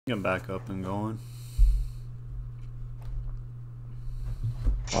Get back up and going.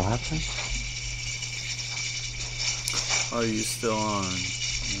 What happened? Oh, you still on?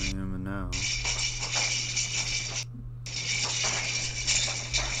 I am now.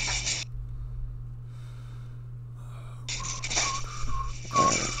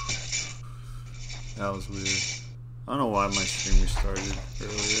 That was weird. I don't know why my stream restarted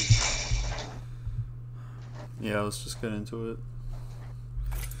earlier. Yeah, let's just get into it.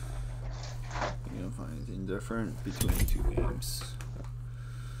 You gonna find anything different between the two games?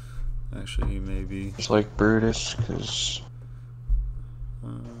 Actually, maybe. It's like Brutus, because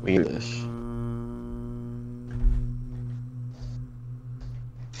we do this.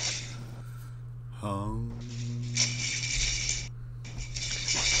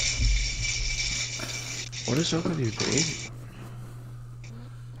 What is up with you, Dave?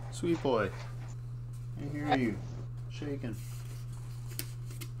 Sweet boy. I hear you. Shaking.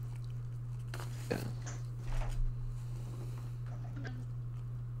 Yeah.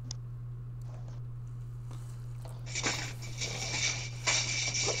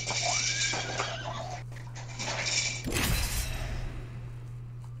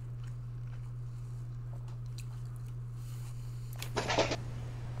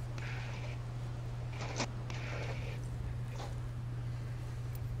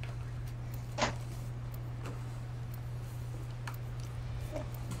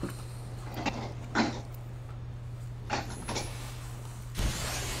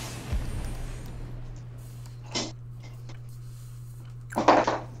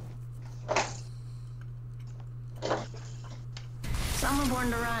 Some were born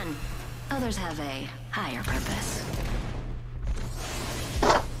to run. Others have a higher purpose.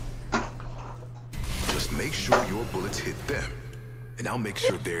 Just make sure your bullets hit them, and I'll make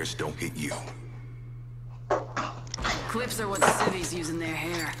sure theirs don't hit you. Clips are what the civvies use in their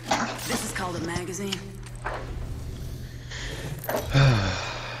hair. This is called a magazine.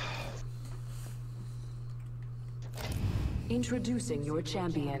 Introducing your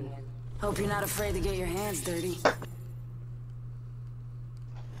champion. Hope you're not afraid to get your hands dirty.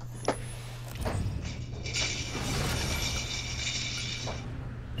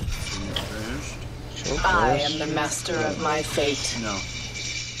 I am the master of my fate. No.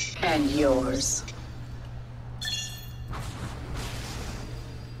 And yours.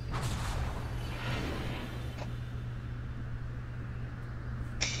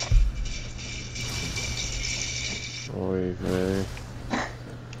 Oy vey.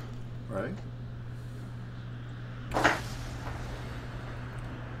 Right?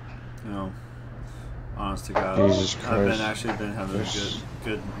 No. Honest to God, Jesus Christ. I've been having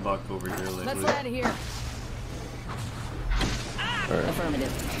good luck over here lately. Let's get out of here. Right.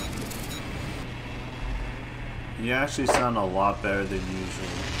 Affirmative. You actually sound a lot better than usual.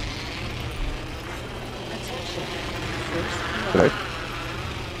 Right.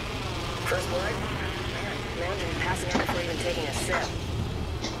 First blood? Imagine passing out before even taking a sip.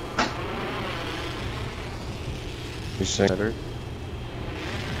 You saying better?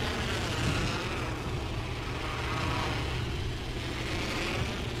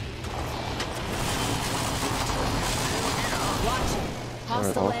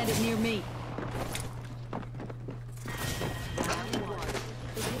 Hostile landed near me.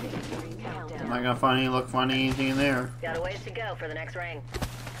 I'm not gonna find anything in there. Got a ways to go for the next ring.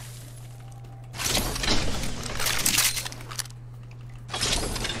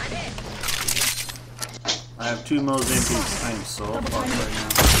 I have 2 Mozambiques. I am so fucked right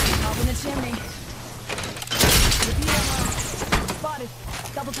now. Up in the chimney. Spotted.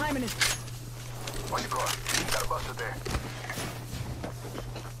 Double timing it. Watch your car. Got a buster there.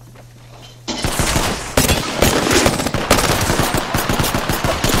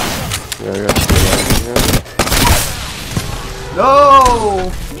 Yeah, yeah. No!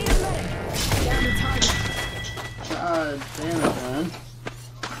 God damn it, man.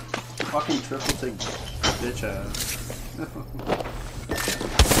 Fucking triple take bitch ass.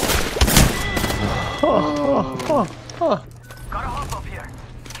 Got a hop up here.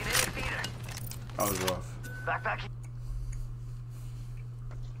 Get in and feed her. That was rough. Backpack.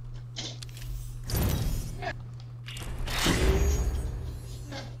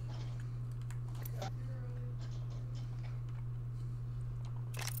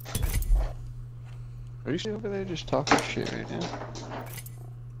 Are you sitting over there just talking shit right now?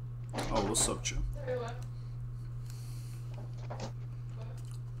 Oh, what's up, Joe?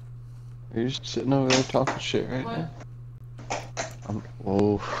 Are you just sitting over there talking shit right now?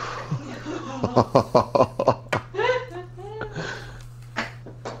 Whoa.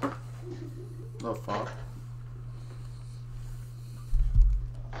 The fuck?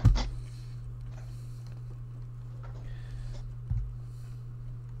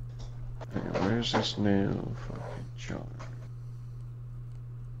 Where's this new fucking charm?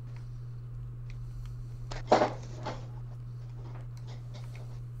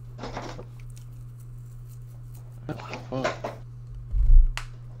 Fuck.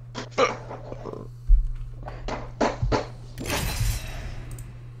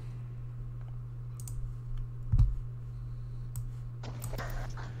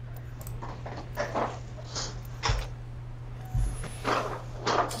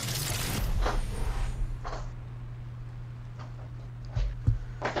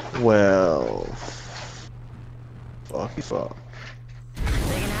 Well, fucky fuck.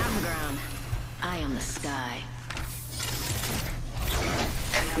 They can have the ground. I am the sky.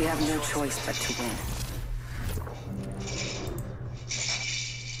 We have no choice but to win.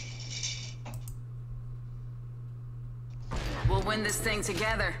 We'll win this thing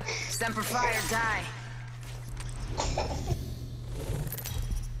together. Semper Fi or die.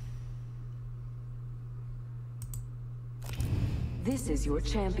 This is your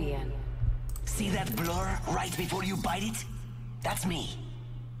champion. See that blur right before you bite it? That's me.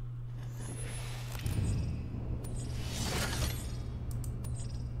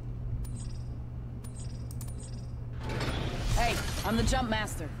 Hey, I'm the jump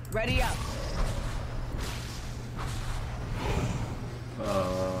master. Ready up.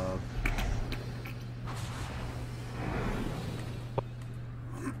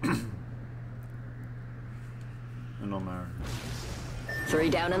 No matter. 3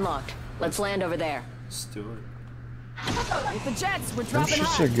 down and locked. Let's land over there. Let's do it. With the jets, we're Them dropping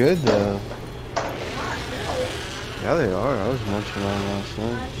shits high. are good though. Yeah, they are. I was munching on last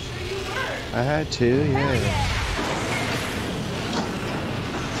night. I had to, yeah.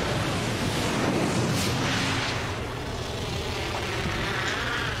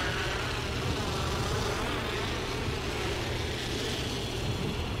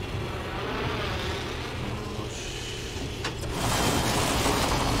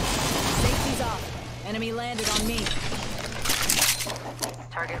 Safety's off. Enemy landed on me.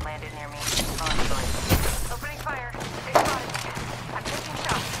 Target landed near me. Opening fire. They spotted me. I'm taking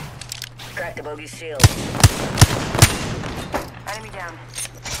shots. Crack the bogey shield. Enemy down.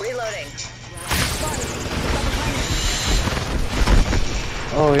 Reloading.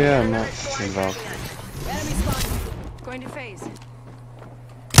 Oh yeah, I'm not involved. Enemy spotted. Going to phase.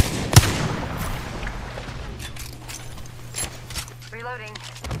 Reloading.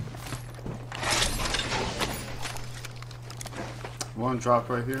 One drop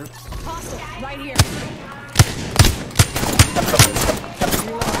right here. Hostile, right here.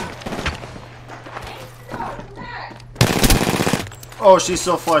 Oh, she's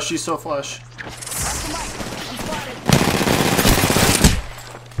so flush. She's so flush.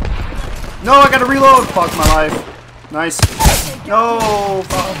 No, I gotta reload. Fuck my life. Nice. No,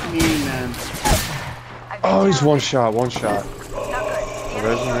 fuck me, man. Oh, he's one shot. The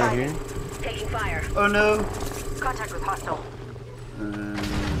resin right here. Taking fire. Oh no. Contact with hostile.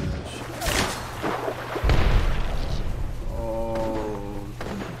 Oh.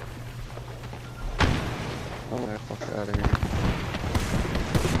 Oh, the fuck out of here.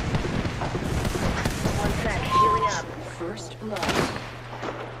 1 sec, healing up. First blood.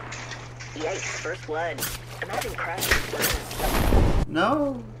 Yikes, first blood. Imagine crashing.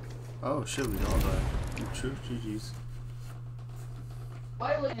 No. Oh shit, we all died. True, GG's.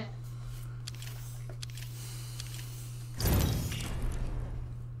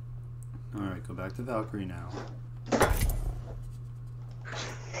 Alright, go back to Valkyrie now.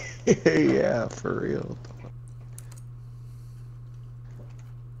 Yeah, for real.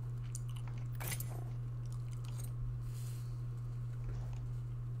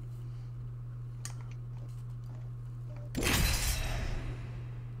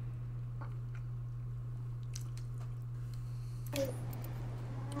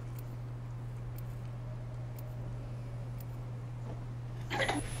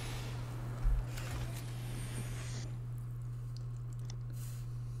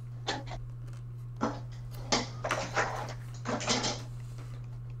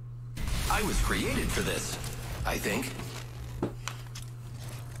 I was created for this, I think.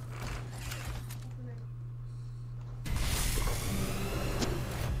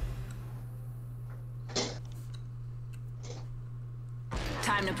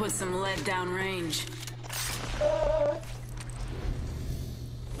 Time to put some lead down range.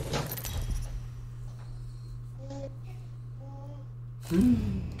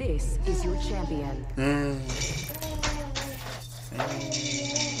 This is your champion.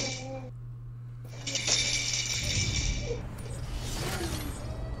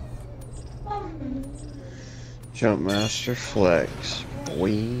 Jump Master Flex,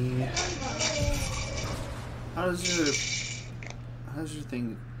 boy. How does your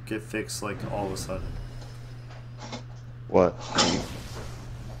thing get fixed like all of a sudden? What?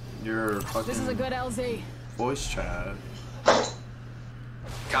 Your fucking This is a good LZ. voice chat.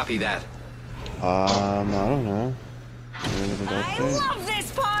 Copy that. I don't know. I love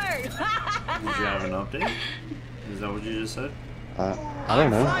this part! Did you have an update? Is that what you just said? I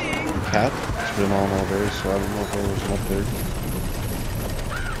don't know. Cat's been on all day, so I don't know if there was an update.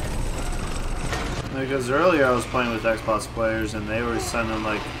 Because earlier I was playing with Xbox players and they were sending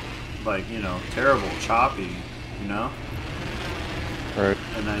like you know, terrible, choppy, you know? Right.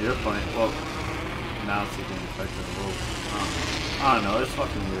 And now you're playing, well, now it's taking effect a little. I don't know, it's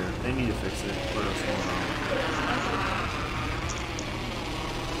fucking weird. They need to fix it. What else going on?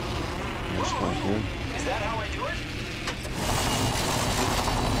 That's not good. Is that how I do it?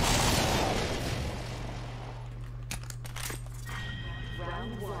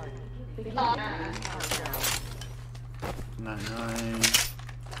 99.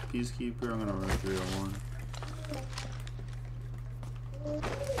 Peacekeeper, I'm gonna run 301.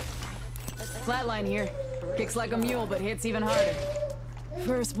 Flatline here. Kicks like a mule, but hits even harder.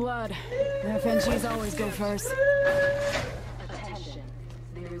 First blood. FNGs always go first. Attention.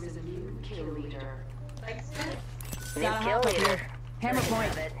 There is a new kill leader. New Gotta kill hop up leader. here. Hammer point.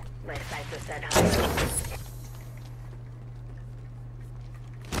 Love it. My sights are set high.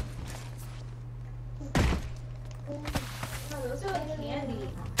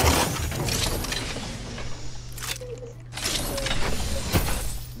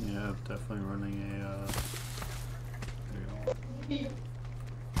 Yeah, definitely running a, there you go.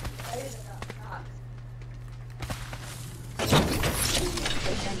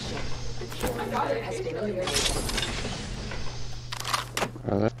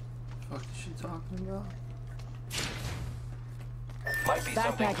 That What is she talking about? Might be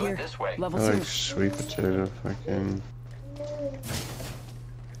something Backpack good here. this way. Level I 2. like sweet potato fucking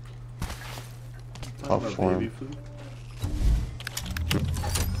Talking about Popcorn. baby food?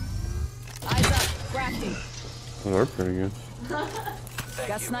 Eyes up. Crafty. Oh, they're pretty good.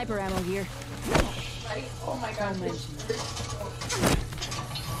 Got sniper ammo here. Oh my god.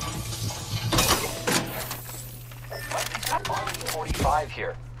 45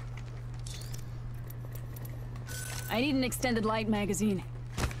 here. I need an extended light magazine.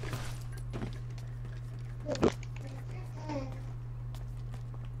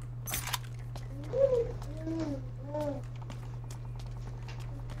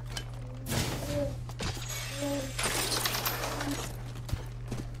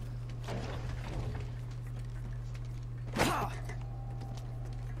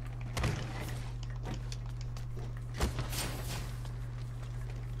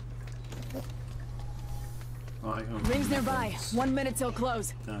 Oh, I can Rings nearby. 1 minute till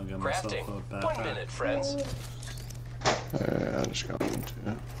close. Then I'll get Crafting. myself a 1 backpack. minute, friends. I just got into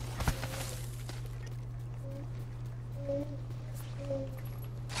it.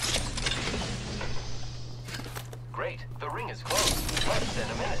 Great. The ring is closed. Less than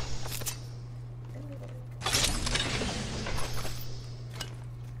a minute.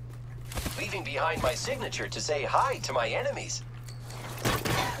 Leaving behind my signature to say hi to my enemies.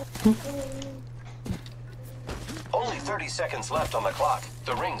 Only 30 seconds left on the clock.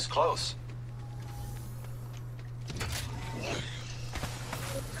 The ring's close.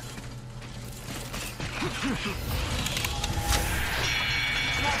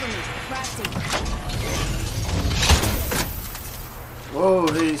 Whoa,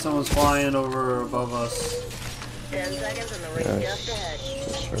 hey, someone's flying over above us. 10 seconds and the ring's Yes. just ahead.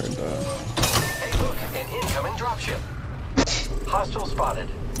 Just heard that. Hey, look, an incoming dropship. Hostile spotted.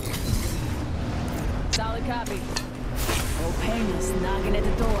 Solid copy. Old Painless knocking at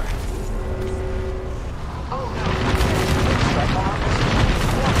the door.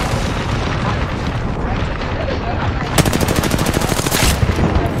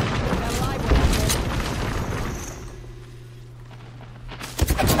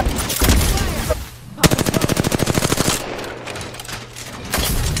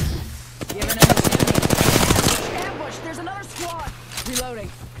 Ambush! There's another squad! Reloading.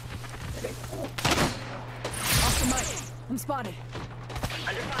 Off the mic. I'm spotted.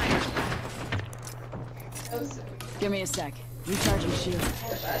 Under fire. Give me a sec. Recharging shield.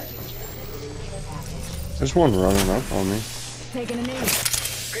 There's one running up on me. Taking a knee.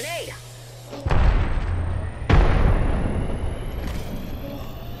 Grenade.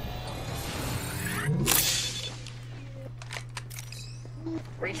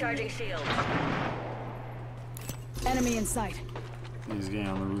 Recharging shield. Enemy in sight. He's getting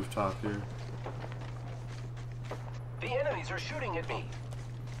on the rooftop here. The enemies are shooting at me.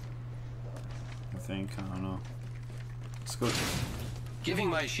 think. I don't know. Let's go. Giving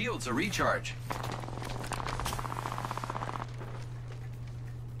my shields a recharge.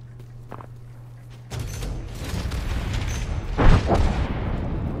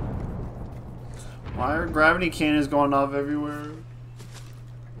 Why are gravity cannons going off everywhere?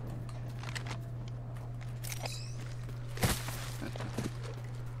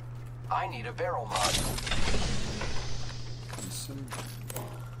 I need a barrel mod.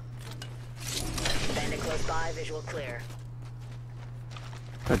 Bandit close by, visual clear.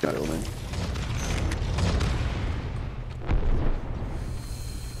 I got it, man.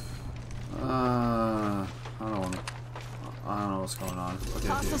 I don't know what's going on. Okay,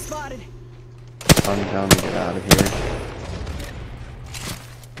 Hostile spotted. I'm down to get out of here.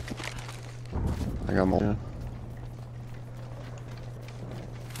 I got more.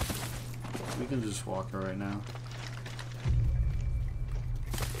 We can just walk her right now.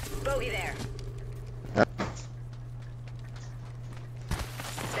 Bogey there. Yeah.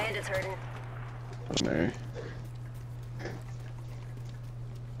 Bandit's hurting. There.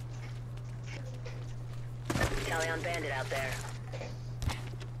 Tally on bandit out there.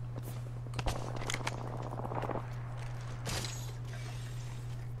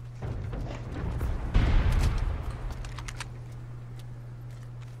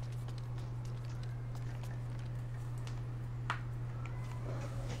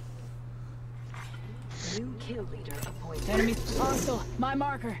 New kill leader appointed. Enemy hostile. My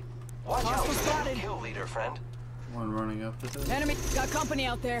marker. Watch out Hostile for the spotted. kill leader, friend. One running up to them. Enemy got company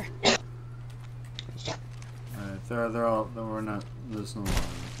out there. Alright, they're all. We're not. There's no.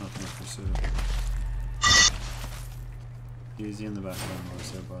 Nothing to pursue. Easy in the background,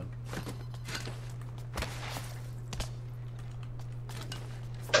 was there, bud.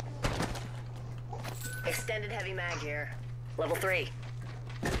 Extended heavy mag here. Level 3.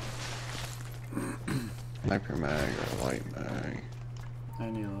 Sniper mag or light mag. I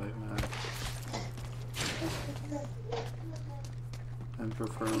need a light mag. And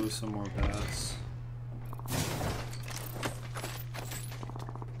preferably some more bats.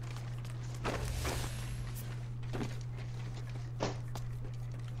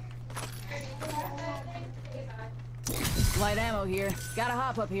 Light ammo here. Gotta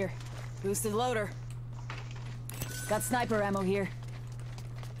hop up here. Boosted loader. Got sniper ammo here.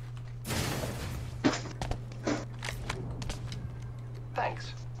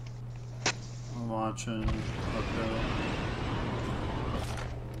 Thanks. I'm watching uphill.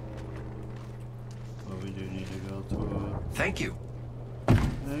 But we do need to go to it. Thank you.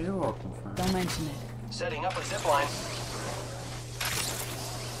 Yeah, you're welcome, friend. Don't mention it. Setting up a zip line.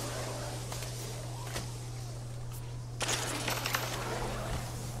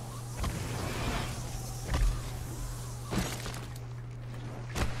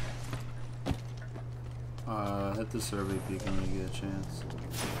 Hit the survey beacon when you get a chance.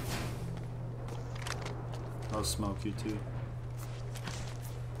 I'll smoke you too.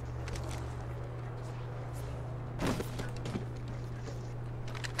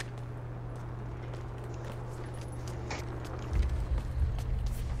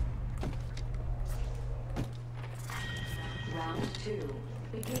 Round 2.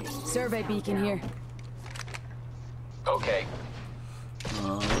 Beginning. Survey beacon here. Okay.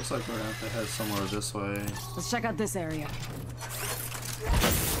 Looks like we're gonna have to head somewhere this way. Let's check out this area. Up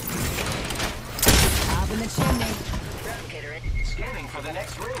in the chimney. Scanning for the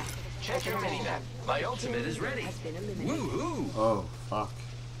next room. Check your minimap. My ultimate is ready. Woohoo! Oh, fuck.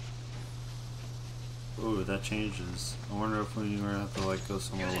 Ooh, that changes. I wonder if we were gonna have to like go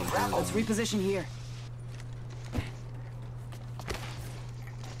somewhere with Let's it. reposition here.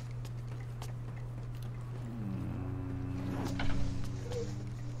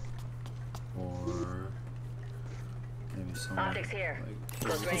 Or maybe somewhere Optics here. like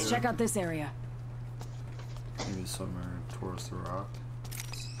Close over range. Let's here. check out this area. Maybe somewhere towards the rock.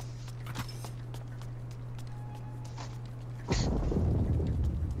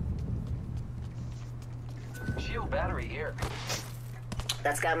 Shield battery here.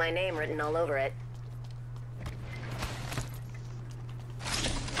 That's got my name written all over it.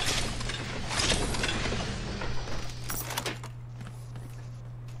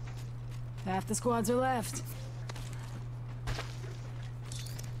 Half the squads are left.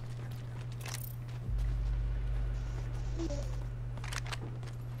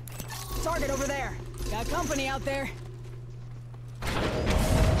 Target over there. Got company out there.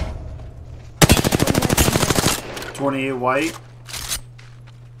 28 white.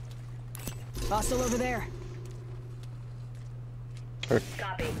 Hostile over there.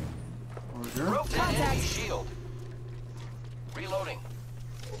 Copy. Over here. Broke that enemy shield. Reloading.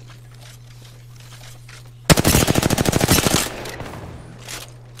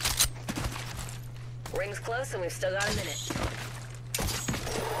 Ring's close and we've still got a minute.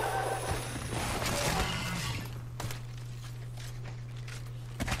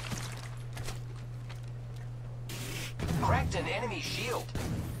 Cracked an enemy shield.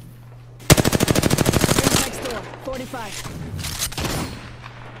 Ring's next door. 45.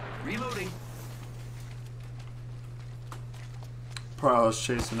 Reloading. Probably was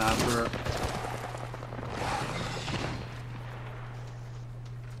chasing after it.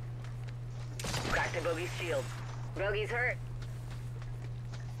 Cracked a bogey's shield. Bogey's hurt.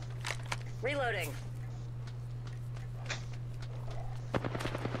 Reloading.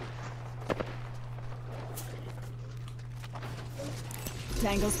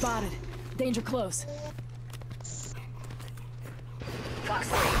 Tango spotted. Danger close. Fox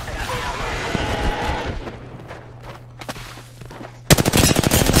 3, I got laid out.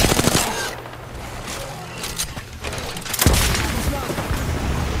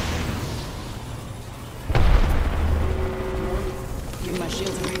 Give my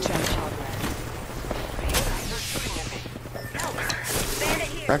shields a recharge. Bandit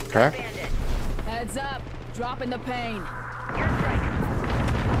here. Crack, crack. Bandit. Heads up. Dropping the pain.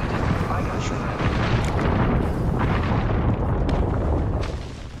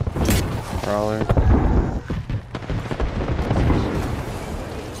 Crawler.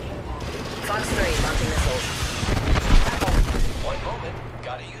 Fox 3, launching missiles. One moment.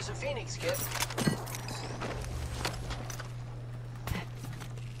 Gotta use a Phoenix kit.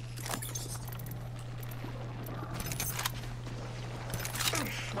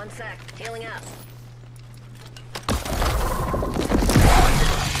 One sec. Healing up.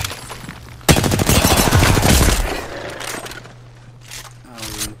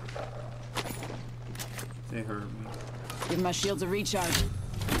 Owie. They hurt me. Give my shields a recharge.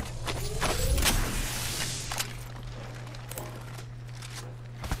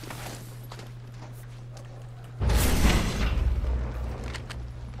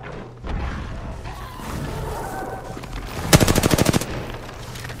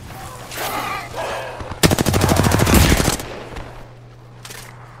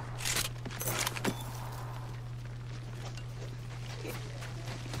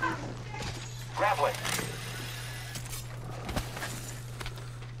 Grappling.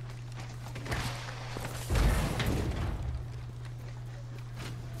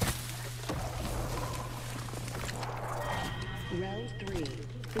 Round 3.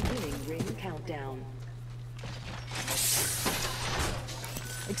 Beginning ring countdown.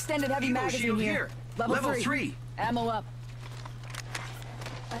 Extended heavy Evo magazine shield here. here. Level Level 3. three. Ammo up.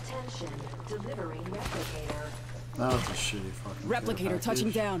 Attention. Delivering replicator. That was a shitty fucking Replicator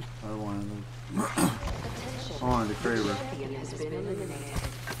touching down. I wanted them. Attention. I wanted the Kraber. Champion has been eliminated.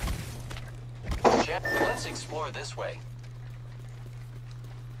 Let's explore this way.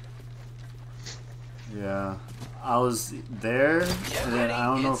 Yeah. I was there, and then I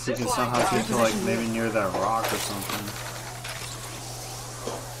don't know if we can somehow get to like maybe near that rock or something.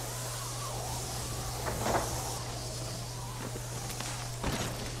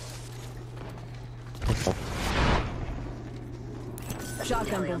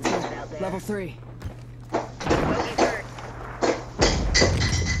 Shotgun built here. Level 3. Bogey's hurt.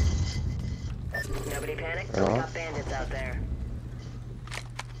 Nobody panic. We got bandits out there.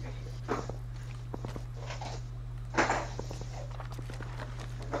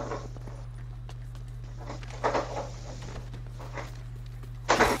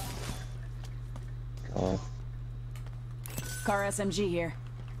 Car SMG here.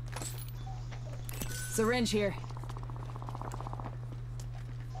 Syringe here.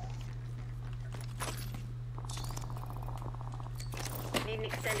 Need an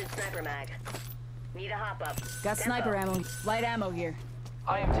extended sniper mag. Need a hop up. Got sniper ammo. Light ammo here.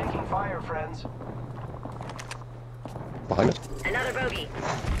 I am taking fire, friends. Behind us. Another bogey.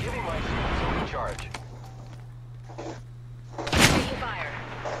 Giving my shields a recharge. Taking fire.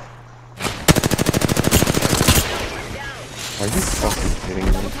 Down. Are you fucking kidding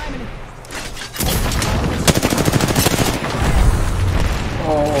me? Double timing it.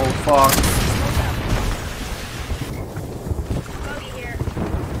 Oh fuck. Bogey here.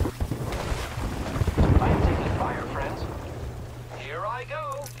 I am taking fire, friends. Here I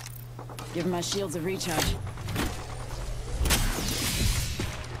go. Give my shields a recharge.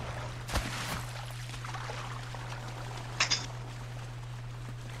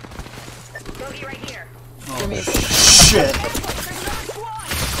 Bogey right here. Give me a Shit.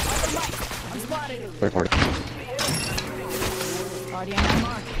 I'm spotted. Third party. Already on my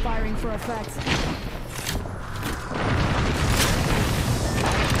mark. Firing for effect.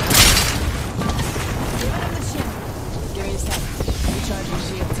 Give it up the chin. Give me a sec. Recharging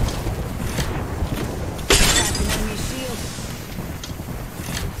shield.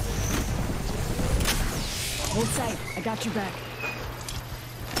 Hold tight. I got your back.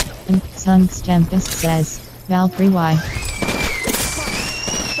 And Sunks Tempest says, Valkyrie Y.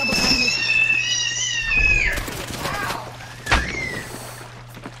 Double timing it.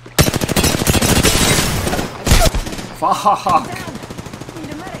 Fuck!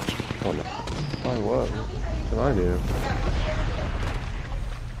 Need a medic. Oh no. Oh, what? What did I do?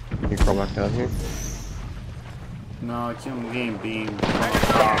 Can you crawl back down here? No, I keep getting beamed.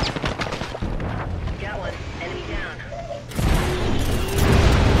 Got one. Enemy down.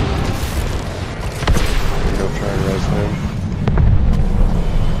 Go try and res him.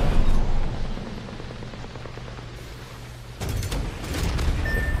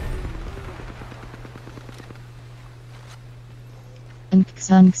 And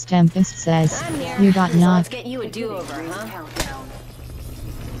Sunks Tempest says, you got So let's knocked. get you a do-over, huh? Countdown.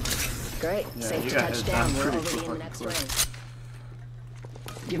 Great. Yeah, Safe you to got touch hit down. down We're pretty already in the fucking next quick.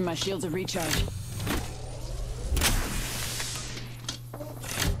 ring. Give my shields a recharge.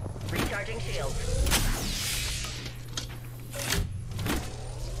 Recharging shields.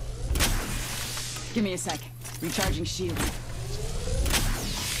 Give me a sec. Recharging shields.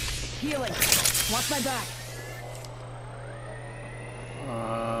 Healing. Watch my back.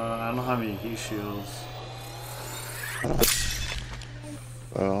 I don't have any heat shields.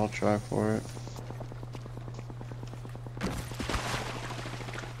 Well, I'll try for it.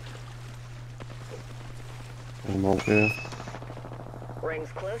 Mobile.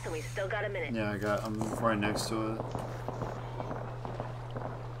 Ring's close and we still got a minute. Yeah, I'm right next to it.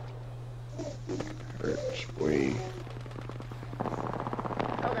 Hurts way.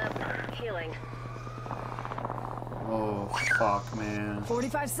 Hold up. Healing. Oh, fuck, man.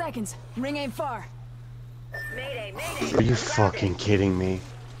 45 seconds. Ring ain't far. Mayday, mayday. Are you fucking kidding me?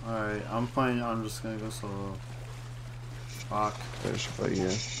 Alright, I'm fine. I'm just gonna go solo. Fuck. There's for you.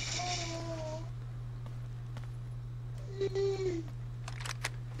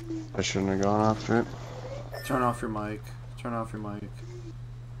 I shouldn't have gone after it. Turn off your mic. Turn off your mic.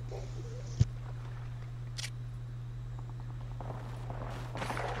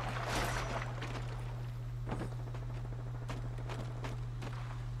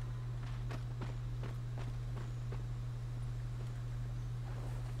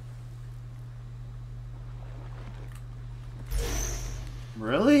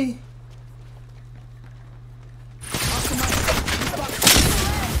 Really?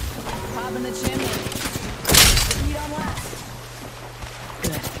 Popping the chimney. Eat on last.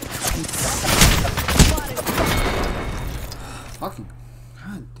 Good. Fucking.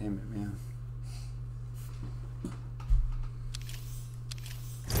 God damn it, man.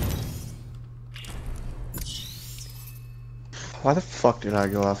 Why the fuck did I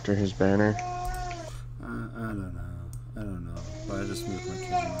go after his banner? I don't know. I don't know. But I just moved my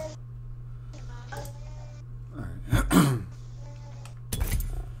camera. Alright.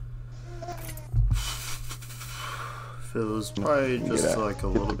 Feels probably just like a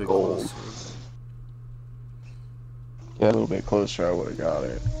little bit closer. Yeah, a little bit closer, I would have got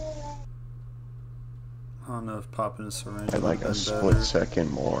it. I don't know if popping a syringe At like would a have been split better.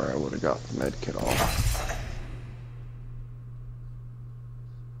 second more, I would have got the med kit off.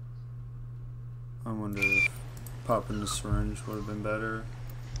 I wonder if popping the syringe would have been better.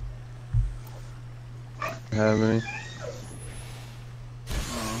 Have any?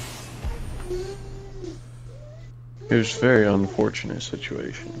 It was a very unfortunate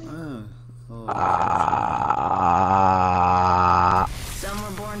situation. Some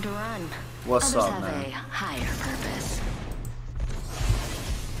were born to run. What's Others up, have man? a higher purpose.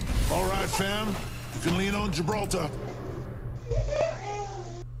 All right, fam. You can lean on Gibraltar.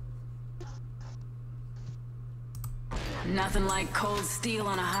 Nothing like cold steel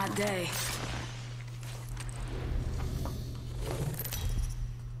on a hot day.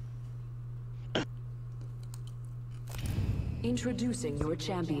 Introducing your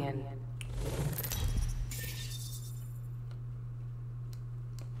champion.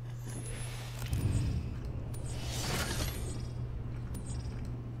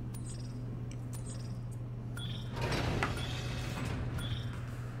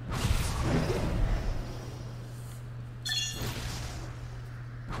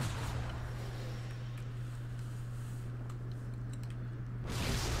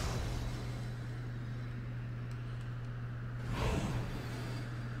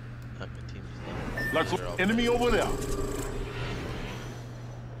 Like enemy over there.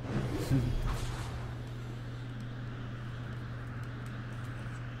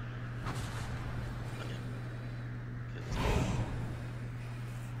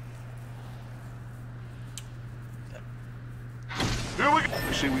 Here we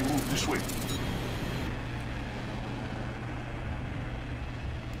go. Say we move this way.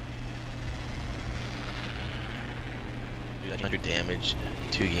 100 damage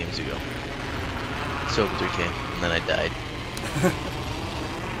 2 games ago. So 3K, and then I died.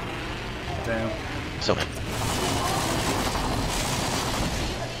 Damn. So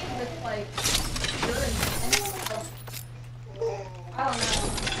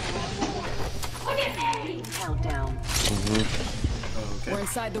Countdown. We're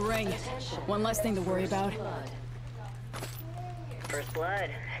inside the ring. One less thing to worry about. First blood.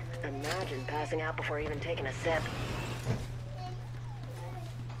 Imagine passing out before even taking a sip.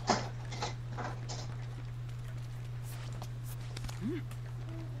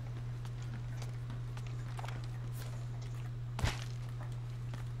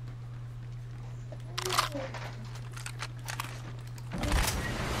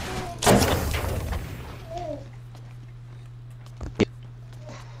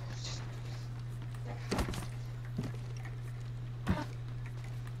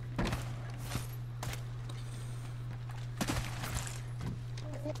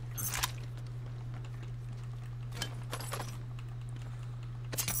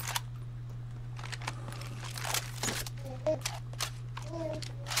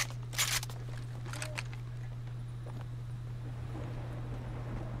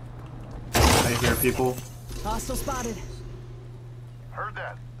 I hear people. Hostile spotted. Heard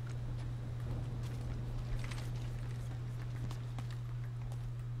that.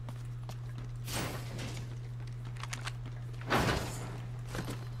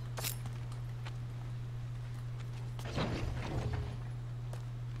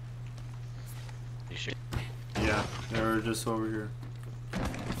 you should. Yeah, they're just over here.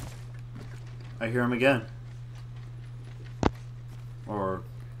 I hear him again. Or,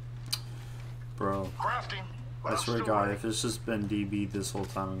 bro, Crafting. I swear to God, if it's just been DB this whole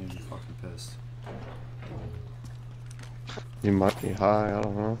time, I'm gonna be fucking pissed. You might be high, I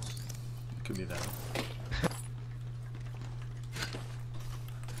don't know. It could be that.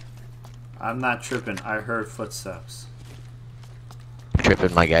 I'm not tripping. I heard footsteps.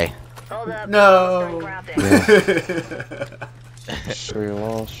 Tripping, my guy. Hold up. No. Sure you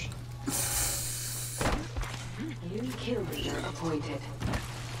lost. New kill leader appointed.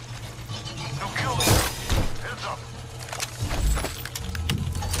 No kill leader. Heads up.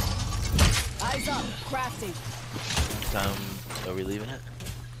 Eyes up. Crafting. Are we leaving it?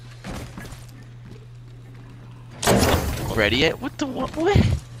 Ready yet? What the what?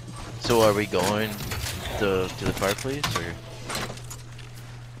 So are we going to the fireplace or?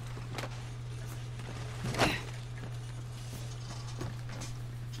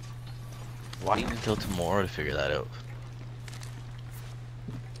 Why until tomorrow to figure that out?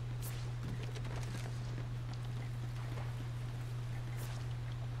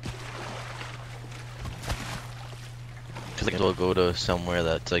 Cause like we'll go to somewhere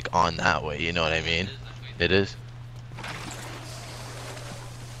that's like on that way, you know what I mean? It is.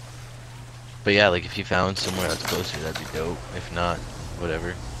 But yeah, like if you found somewhere that's closer, that'd be dope. If not, whatever.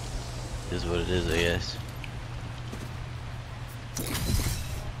 It is what it is, I guess.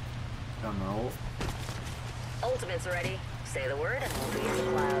 I don't know. Ultimate's ready. Say the word and we'll be in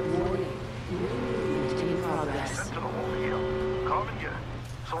the clouds. In progress. Sent to the whole deal. Come and get it.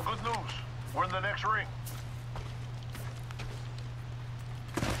 Some good news. We're in the next ring.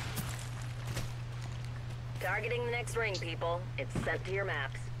 Targeting the next ring, people. It's sent to your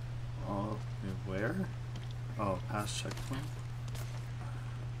maps. Oh, where? Oh, past checkpoint.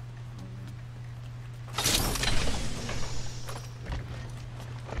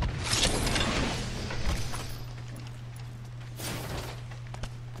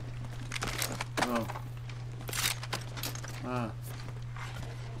 Oh. Ah.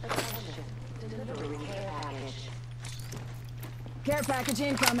 Care package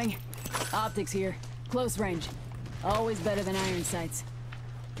incoming. Optics here. Close range. Always better than iron sights.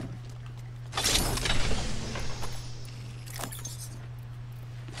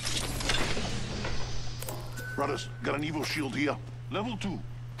 Brothers, got an Evo shield here. Level 2.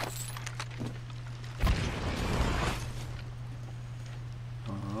 I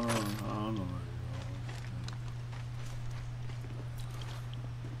don't know where you are.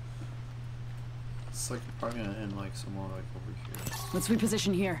 It's like you're probably gonna end like somewhere like over here. Let's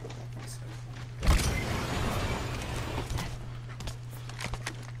reposition here.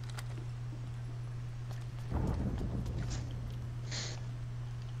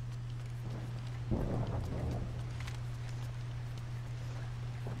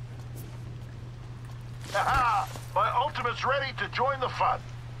 Aha! My ultimate's ready to join the fun.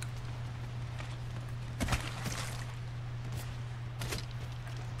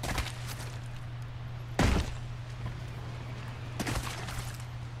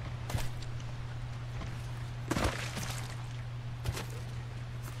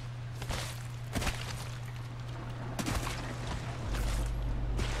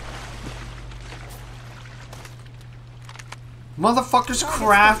 Motherfuckers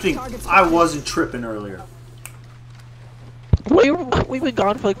crafting. I wasn't tripping earlier. We've been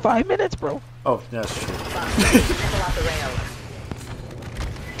gone for like 5 minutes, bro. Oh, that's true.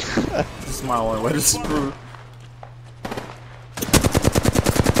 This is my only way to screw.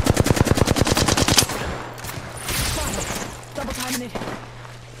 Double timing it.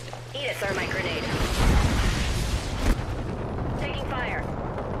 Eat a thermite grenade. Taking fire.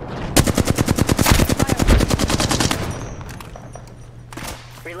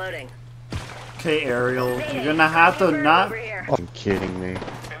 Reloading. Okay, Ariel, you're gonna have to not. Oh, you're kidding me.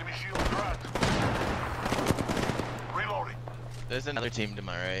 Enemy shield cracked. Reloading. There's another team to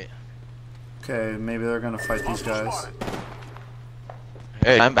my right. Okay, maybe they're gonna fight these guys.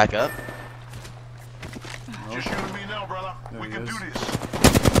 Hey, I'm back up. Just you and me now, brother. There We he can is. do this.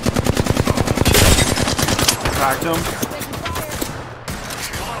 Cracked him.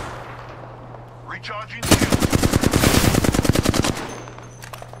 Shield up. Recharging shield.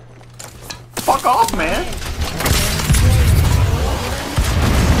 Fuck off, man.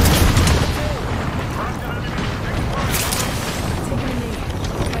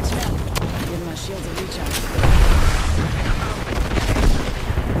 Give my shields a recharge.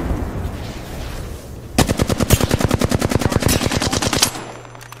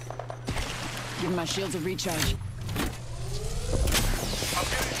 Give my shields a recharge. I'm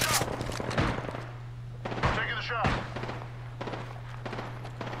getting shot. I'm taking the shot.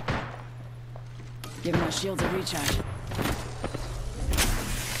 Give my shields a recharge.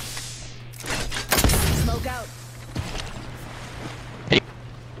 Smoke out.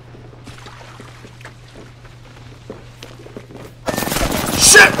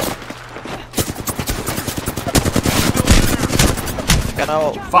 Shit!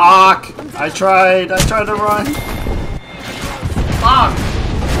 Out. Fuck! I tried to run. Fuck!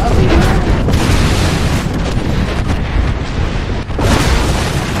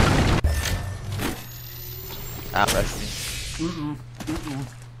 Arrest me.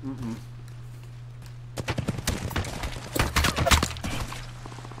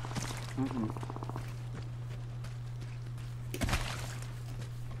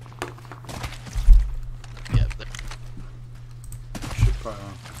 Yep. Should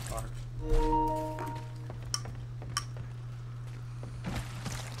probably fuck.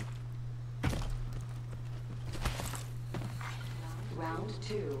 Round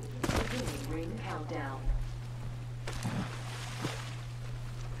 2. Beginning ring countdown.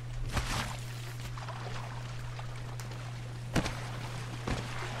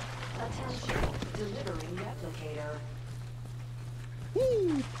 Attention. Delivering replicator.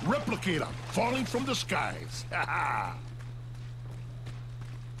 Woo! Replicator falling from the skies. Ha ha!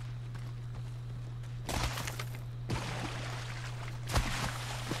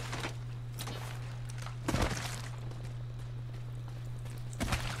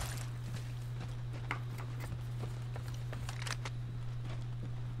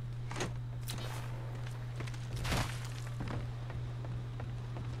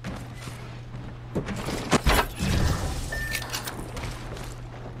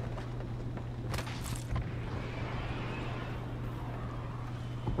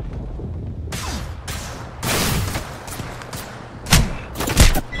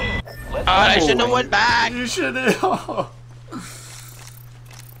 I shouldn't have went back. You should have.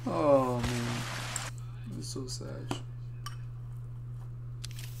 Oh man, it's so sad.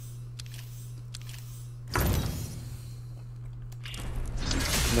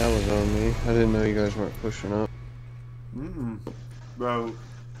 That was on me. I didn't know you guys weren't pushing up. Bro.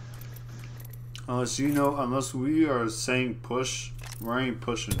 Unless we are saying push, we ain't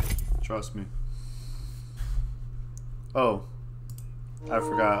pushing. Trust me. Oh, I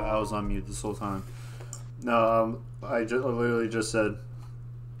forgot. I was on mute this whole time. No, I literally just said,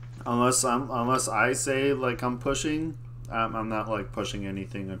 unless I say like I'm pushing, I'm not like pushing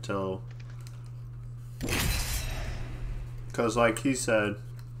anything until, because like he said,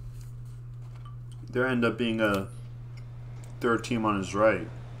 there end up being a third team on his right.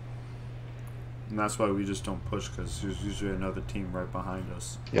 And that's why we just don't push, because there's usually another team right behind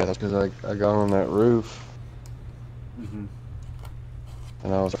us. Yeah, that's because I got on that roof. Mm-hmm.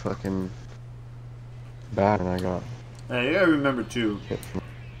 And I was fucking bad, and I got... Hey, you gotta remember too,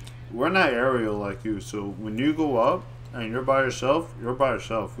 we're not aerial like you, so when you go up and you're by yourself, you're by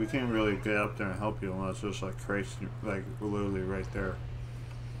yourself. We can't really get up there and help you unless there's like crates, like literally right there.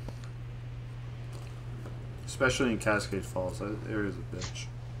 Especially in Cascade Falls, that area's a bitch.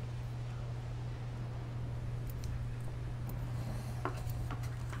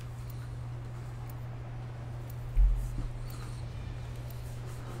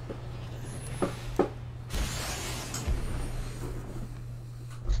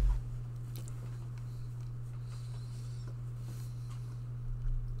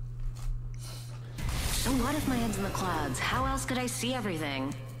 if my head's in the clouds, how else could I see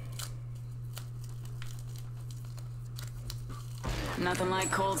everything? Nothing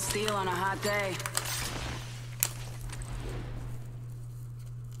like cold steel on a hot day.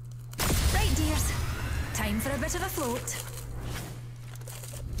 Right, dears. Time for a bit of a float.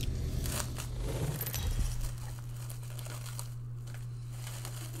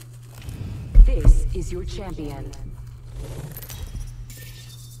 This is your champion.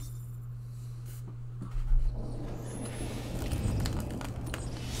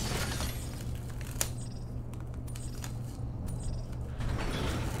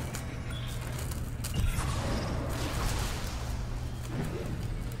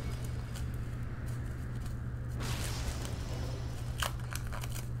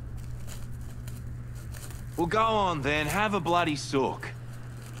 Well, go on then, have a bloody sook.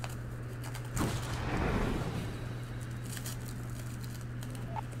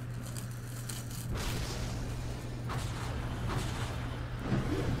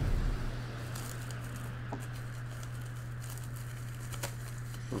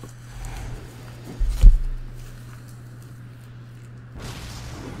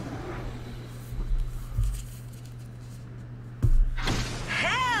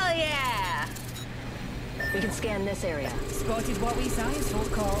 Hell yeah! We can scan this area. Spotted what we science folk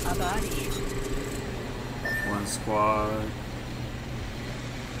call a body. One squad.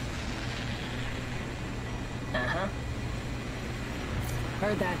 Uh-huh.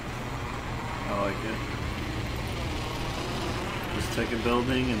 Heard that. I like it. Just take a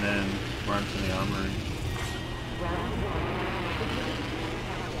building and then run to the armory.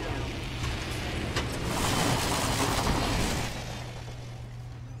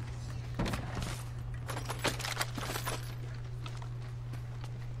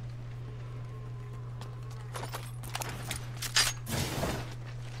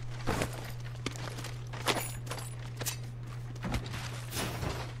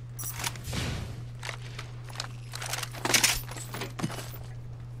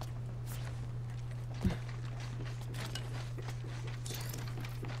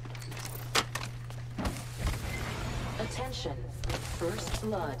 Attention. First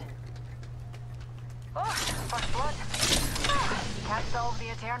blood. Oh, first blood. Can't solve the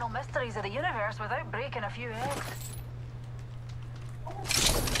eternal mysteries of the universe without breaking a few eggs.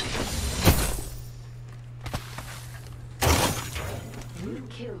 New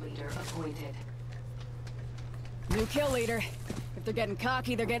kill leader appointed. New kill leader. If they're getting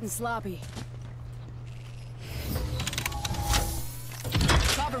cocky, they're getting sloppy.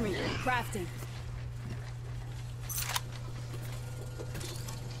 Cover me. Crafting.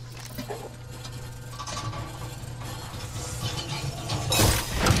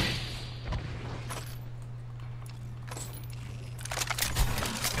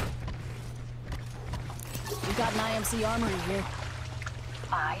 We got an IMC armory here.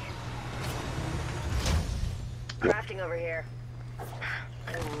 Aye. Crafting over here.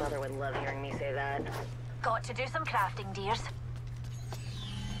 My mother would love hearing me say that. Got to do some crafting, dears.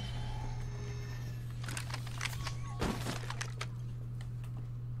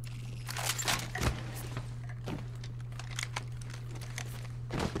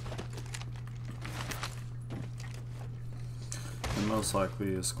 And most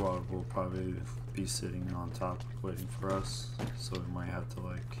likely a squad will probably be sitting on top waiting for us. So we might have to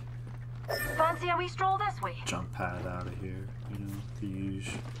like Fancy a wee stroll this way? jump pad out of here, you know, the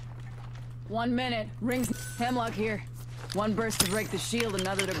usual. 1 minute. Rings. Hemlock here. One burst to break the shield,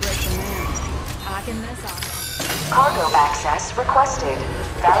 another to break the man. Hacking this off. Cargo access requested.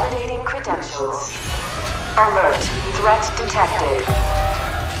 Validating credentials. Alert. Threat detected.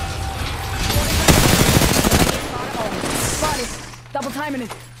 Spotted. Double timing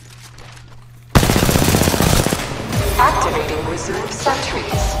it. Activating reserve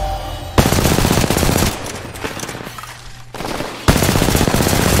sentries.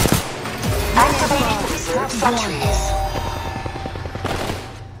 Activating reserve sentries.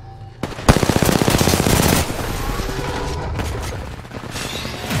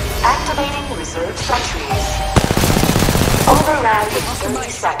 Activating reserve sentries. Override in 30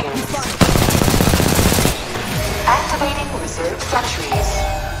 seconds. Activating reserve sentries.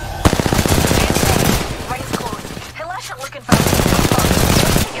 Right's closed. Hellish it looking for a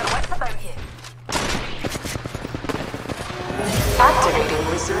get your wits about you. Activating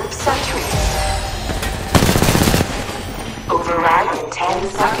reserve sentries. Override in 10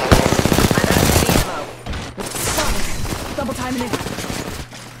 seconds. Double timing it.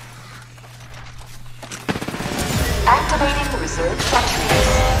 Activating reserve sentries.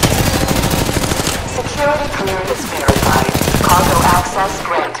 Security clearance verified. Cargo access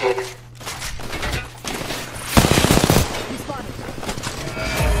granted.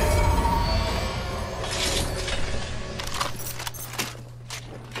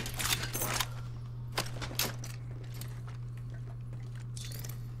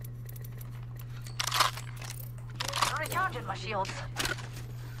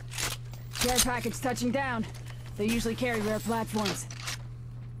 Care package touching down. They usually carry rare platforms.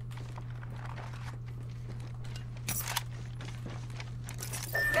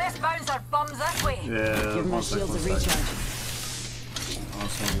 Best bouncer bums this way. Yeah, Give my shields a recharge. I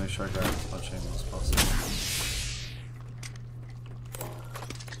also want to make sure I grab as much ammo as possible.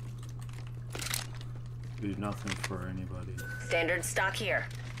 Do nothing for anybody. Standard stock here.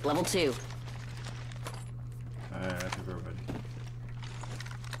 Level 2. Alright, I think we're ready.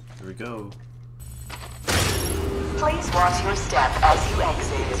 Here we go. Please watch your step as you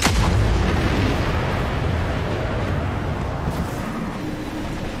exit.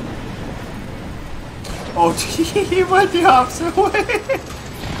 Oh, he went the opposite way!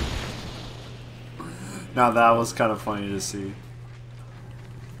 Now that was kind of funny to see.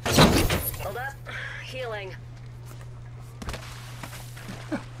 Hold up. Healing.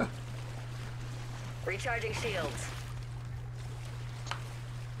 Recharging shields.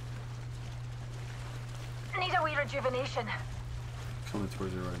 Need a wee rejuvenation. Coming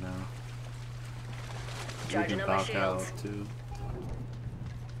towards you right now. Charging you on can my back out shields. too.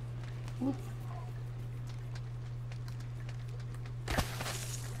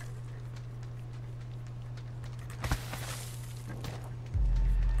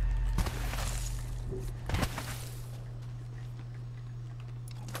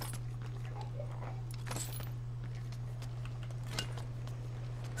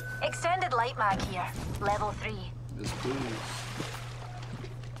 Extended light mag here. Level 3. Yes, please.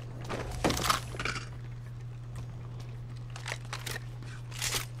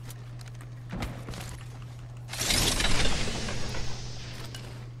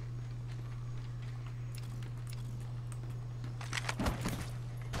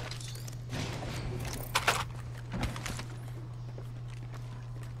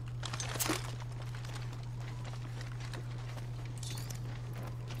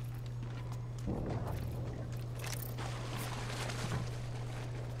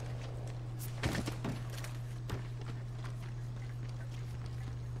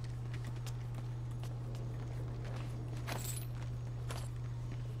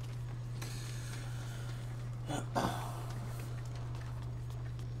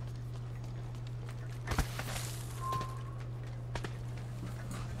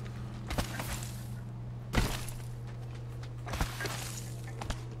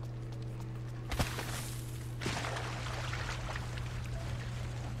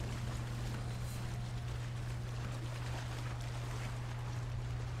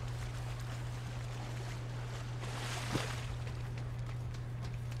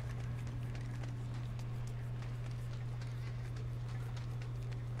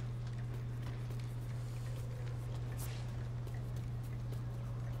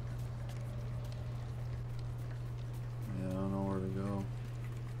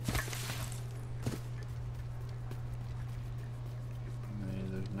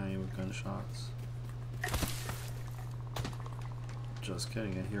 Gunshots. Just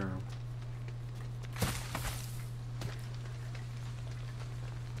kidding, I hear him.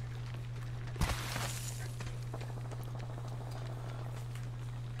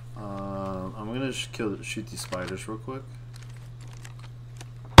 I'm gonna shoot these spiders real quick.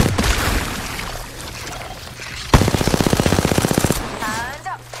 Hands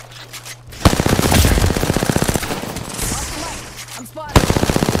up. I'm spotted.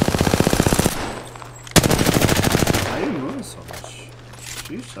 I didn't move so much.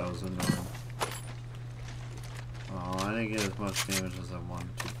 Jeez, that was annoying. Oh, I didn't get as much damage as I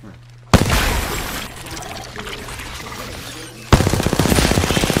wanted to. Come here.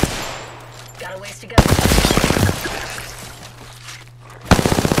 Got a ways to go.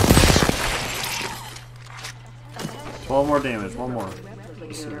 One more damage, one more.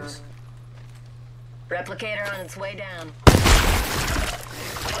 Let's see this. Replicator on its way down.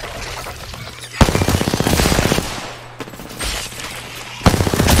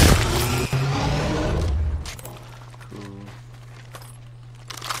 Cool.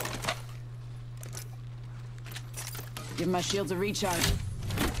 Give my shields a recharge.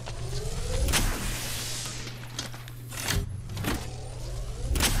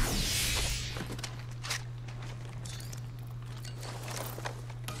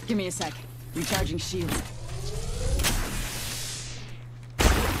 Give me a sec. Recharging shields.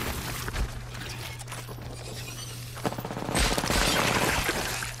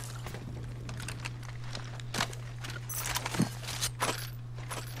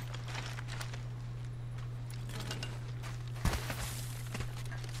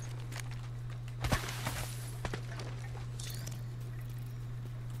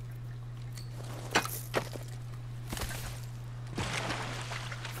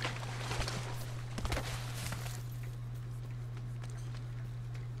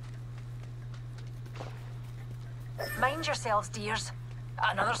 Mind yourselves, dears.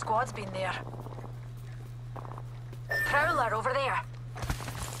 Another squad's been there. Prowler over there.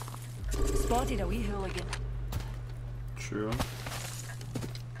 Spotted a wee hooligan. True.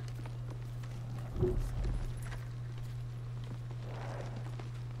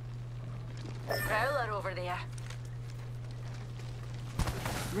 Prowler over there.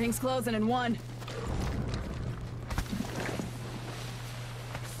 Ring's closing in 1.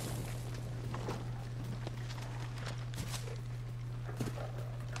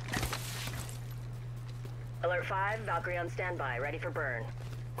 Alert 5, Valkyrie on standby, ready for burn.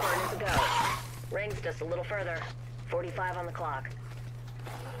 Burn is a go. Ring's just a little further. 45 on the clock.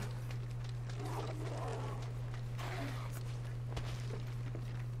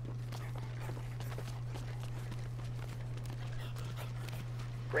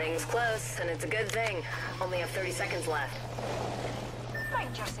 Ring's close, and it's a good thing. Only have 30 seconds left.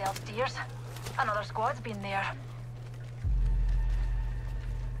 Mind yourselves, dears. Another squad's been there.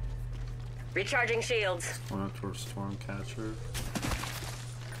 Recharging shields. Going up towards Stormcatcher.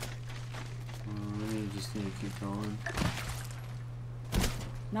 You just need to keep going.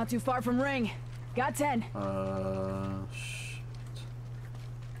 Not too far from ring. Got 10. Shit.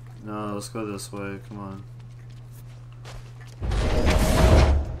 No, let's go this way. Come on.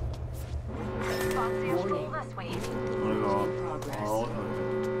 This way. I'm gonna go all The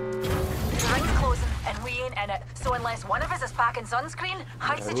ring's closing, and we ain't in it. So unless one of us is packing sunscreen,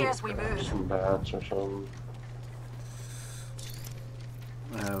 I suggest we move. Some bats or something.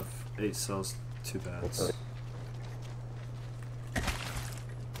 I have 8 cells, 2 bats.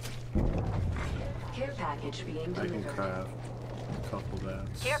 Care package being I can delivered. craft a couple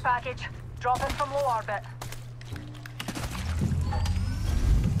bats. Care package. Dropping from low orbit.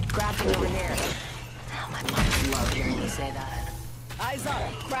 Crafting over here. Oh, my mom love hearing you say that. Eyes up.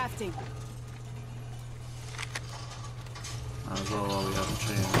 Crafting. That's all we have to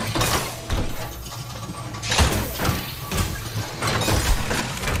change.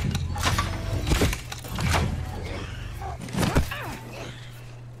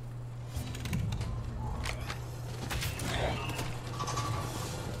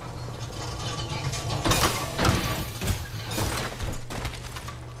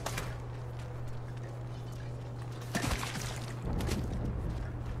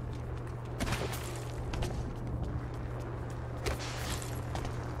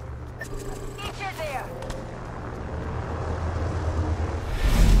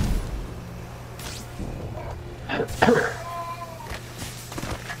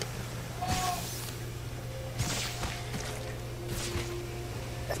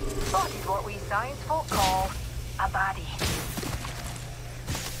 Spotted what we science folk call a baddie.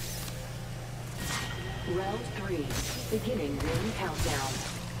 Round 3. Beginning ring countdown.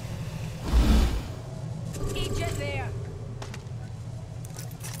 Eat it there.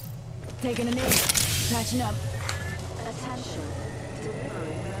 Taking a knee. Patching up. Attention.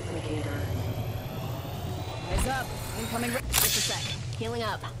 Delivering replicator. Eyes up. Incoming. Just a sec. Healing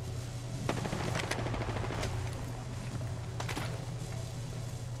up.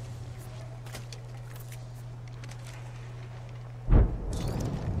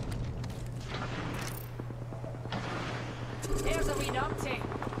 There's a wee numpty.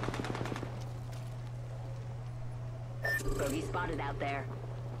 Bogey spotted out there.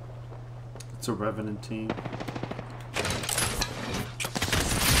 It's a Revenant team.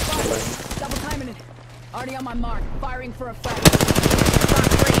 Double timing it. Already on my mark. Firing for effect.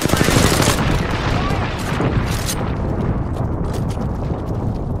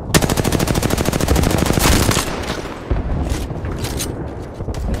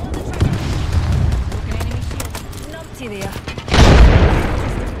 Numpty there.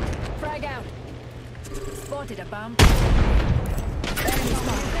 Frag out. Spotted a bomb. Enemy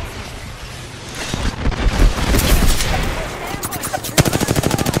spotted.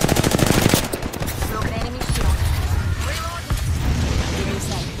 Broken enemy shield. Reloading. Give me a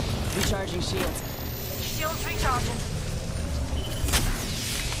sec. Recharging shields. Shields recharging.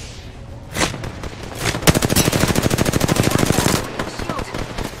 Shield.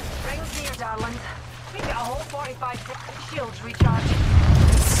 Rings near, darling. We got a whole 45 seconds. Shields recharging.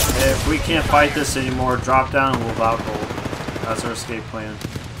 If we can't fight this anymore, drop down and we'll valco. That's our escape plan.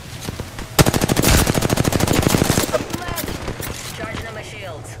 Charging on my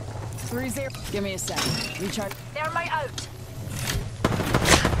shields. 3-0. Give me a sec. Recharge. Thermite out.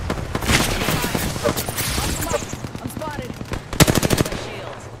 I'm spotted.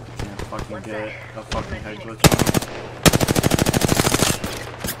 Can't fucking get a fucking head glitch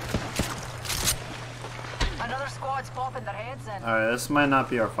Another squad's popping their heads in. on. Alright, this might not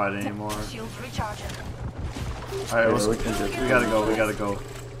be our fight anymore. Shields recharging. Alright, we gotta go, we gotta go.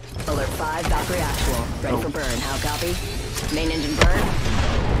 Alert 5, Valkyrie actual. Ready for burn. How copy? Main engine burn.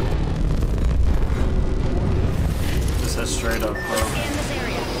 Just head straight up, bro. Scan this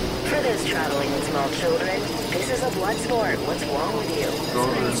area. For those traveling with small children, this is a blood sport. What's wrong with you? Go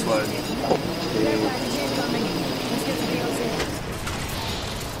this way.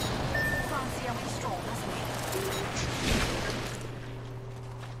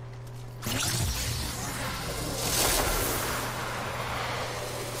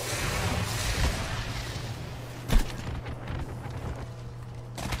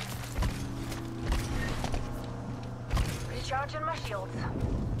 Recharging my shields.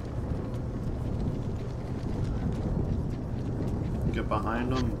 Get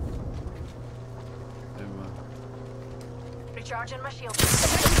behind them. Recharging my shields.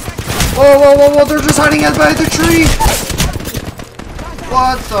 Whoa, whoa, whoa, whoa, they're just hiding out behind the tree!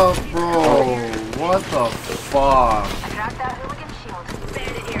 What the, bro? What the fuck? I cracked that hooligan shield.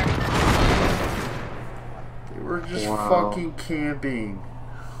 Bandit here. They were just fucking camping.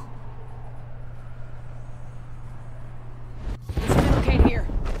 Okay, here.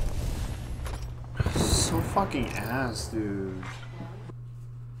 So fucking ass, dude.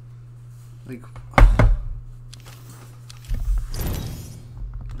 Like,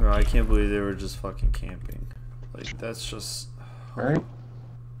 bro, I can't believe they were just fucking camping. Like, that's just. Right?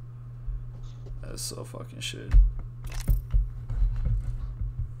 That's so fucking shit.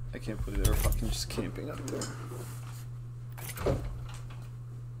 I can't believe they were fucking just camping up there.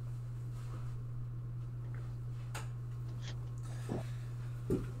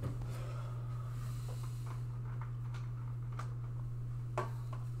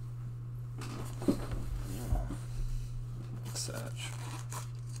 Satch.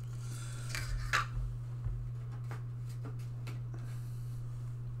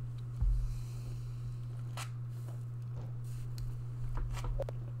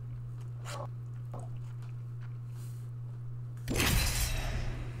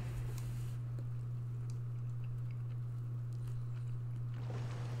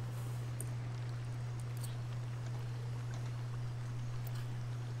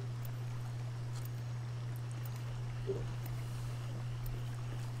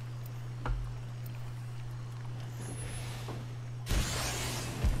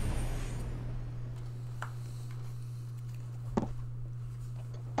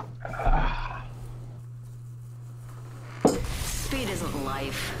 Speed isn't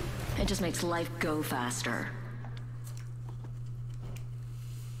life. It just makes life go faster.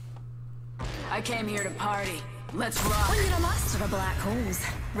 I came here to party. Let's rock. When you're a master of black holes,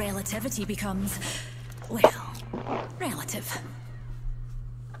 relativity becomes, well, relative.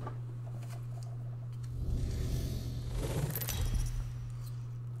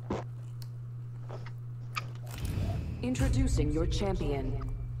 Introducing your champion.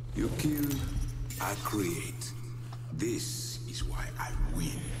 You kill, I create. This is why I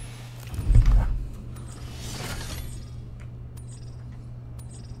win.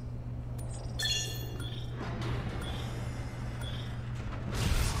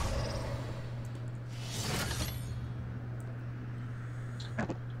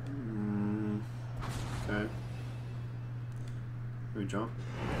 Okay. We jump.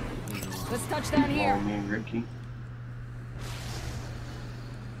 Let's touch down here. Me and Ricky.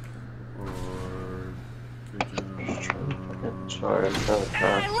 Sorry, I'm trying to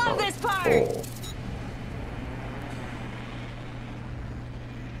I love this part! Oh.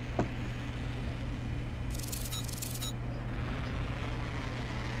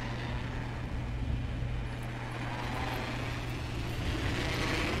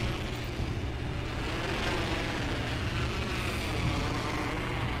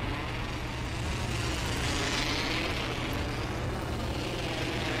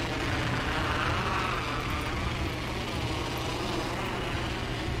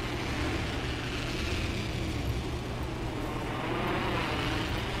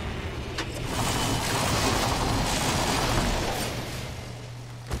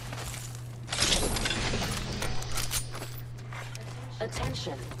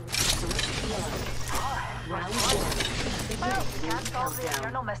 Attention. Round one. Well, can't solve the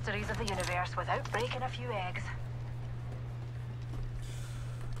eternal mysteries of the universe without breaking a few eggs.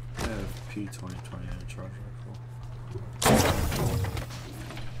 I have P2020 and a charge rifle.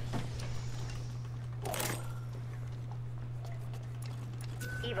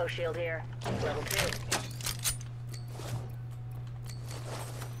 Evo shield here. Level 2.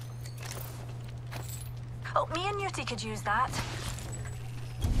 Oh, me and Newty could use that.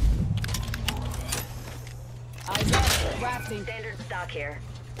 Eyes up. Rafting. Standard stock here.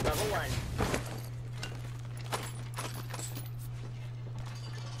 Level 1.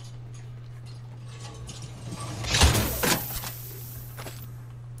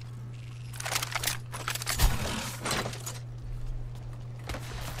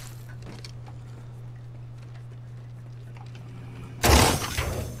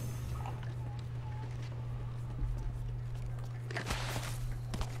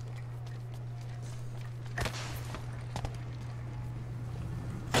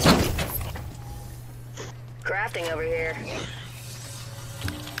 Crafting over here.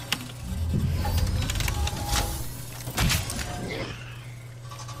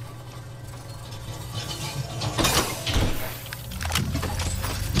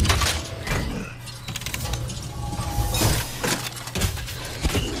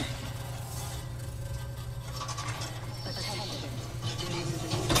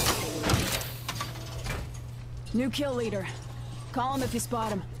 New kill leader. Call him if you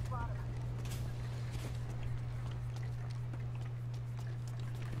spot him.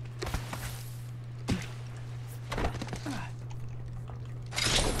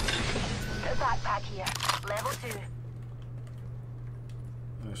 Backpack here. Level 2.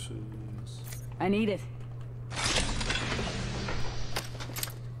 Actually, yes. I need it.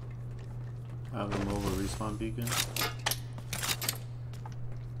 I have a mobile respawn beacon.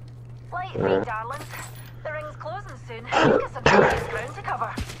 Light me, darlings. The ring's closing soon. We've got some serious ground to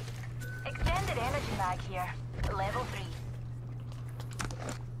cover. Extended energy mag here. Level 3.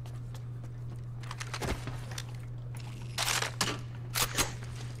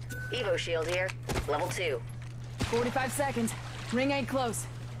 Evo shield here. Level 2. 45 seconds. Ring ain't close.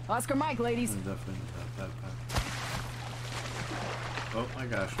 Oscar Mike, ladies. Definitely that backpack. Oh, I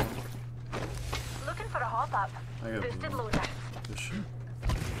got you. Looking for a hop up. I got Boosted blue. loader. Good shit.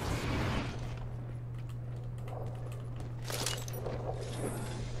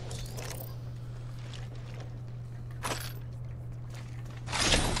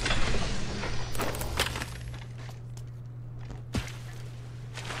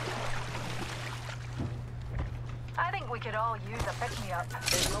 I think we could all use a pick-me-up.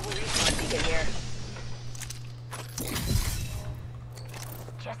 There's a mobile respawn beacon here.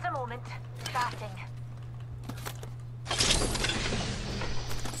 Just a moment. Crafting.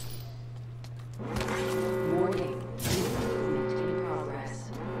 Warning. Movement in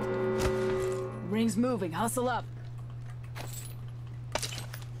progress. Ring's moving. Hustle up.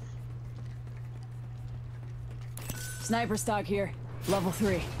 Sniper stock here. Level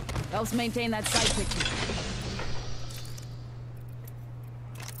 3. Helps maintain that sight picture.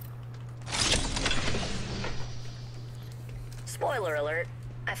 Spoiler alert.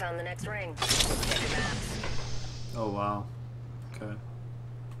 I found the next ring. Check your maps. Oh wow. Okay.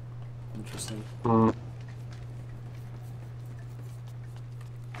 Interesting.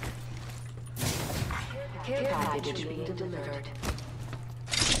 Care package being delivered.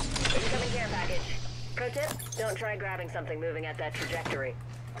 Incoming care package. Pro tip, don't try grabbing something moving at that trajectory.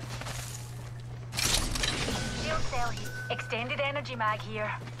 Shield cell heat. Extended energy mag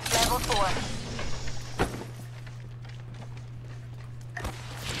here. Level 4.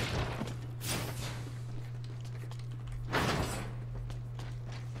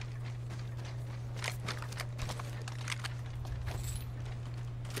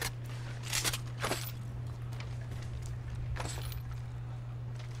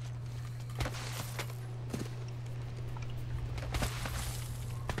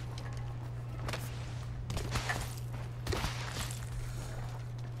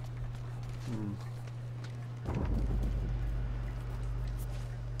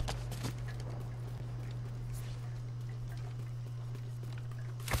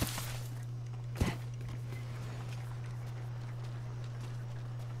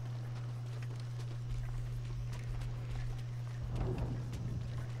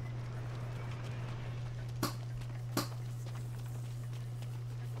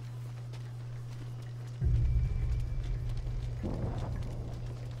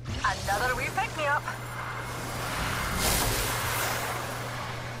 Another wee pick-me-up.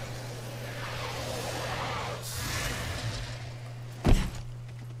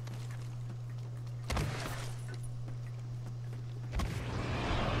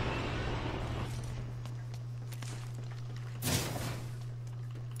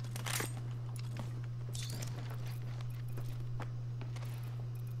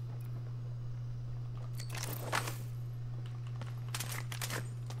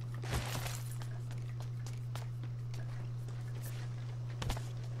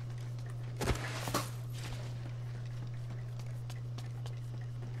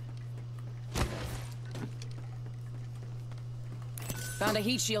 Found a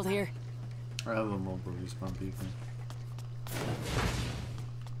heat shield here. I have a mobile respawn beacon.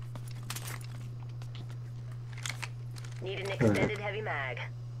 Need an extended heavy mag.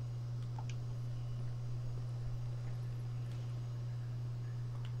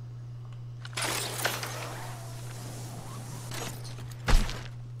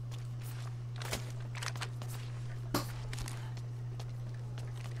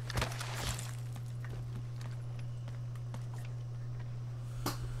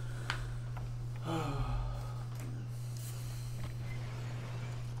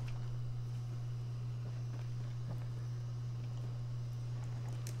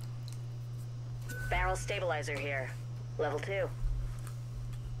 Barrel stabilizer here. Level 2.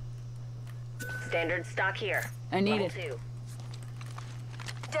 Standard stock here. I need Level it. 2.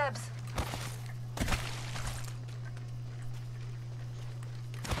 Dibs.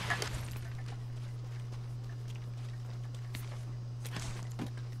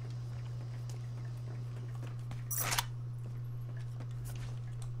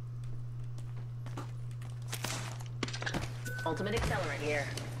 Ultimate accelerant here.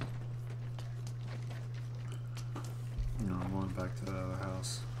 No, I'm going back to the other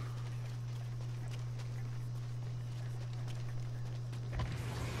house.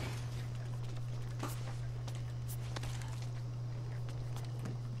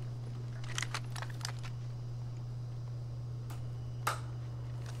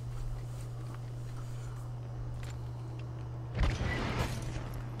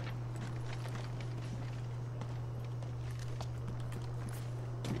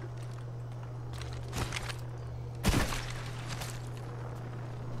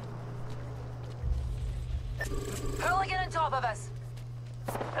 Hooligan on top of us.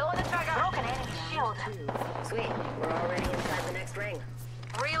 Pulling the trigger. Broken enemy shield. Sweet. We're already inside the next ring.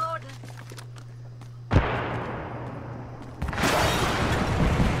 Reloading.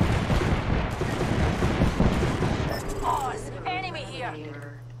 Pause. Enemy here.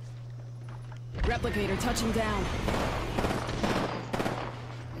 Replicator touching down.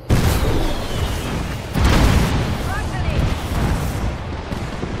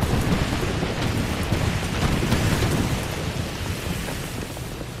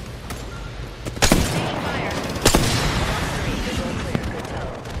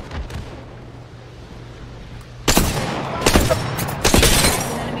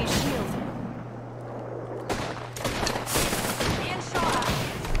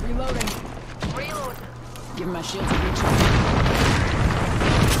 Give my shield to recharge.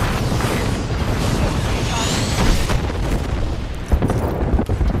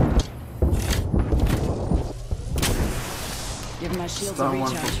 Give my shield to Stun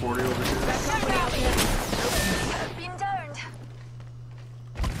recharge. one for 40 over here. Been downed.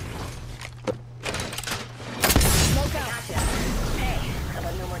 Smoke out. Gotcha. Hey, how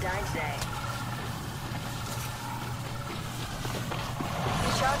about no more dying today?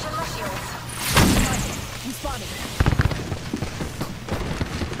 Recharging my shields. I'm spotted.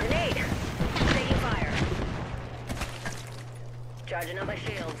 Grenade! Taking fire. Charging up my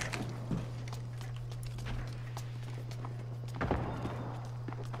shields.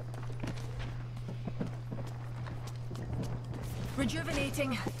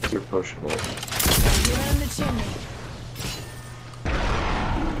 Rejuvenating. You're pushing it. You're in the chimney.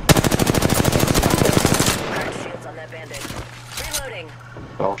 Cracked shields on that bandage. Reloading.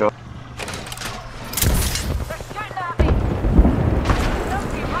 I'll jump. They're shooting at me.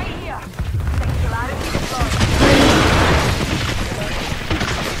 Something right here. Singularity deployed.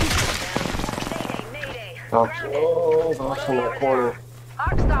 Mayday, mayday. Oh, that's in the corner.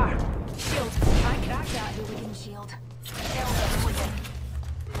 Arcstar. Shield. I cracked that hooligan shield. Kill the hooligan.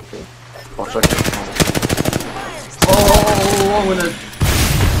 I'll check it. Oh, I'm gonna.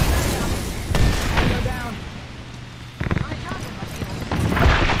 Go down.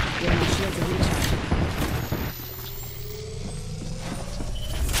 Give my shield to recharge.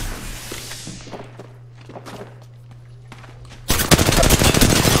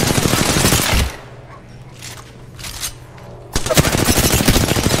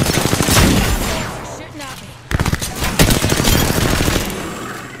 Shooting at me.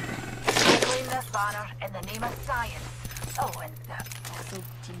 I claim this banner in the name of science. Oh, and also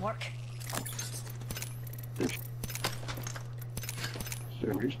teamwork.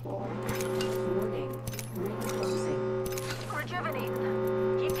 Warning. Ring closing. Rejuvenating.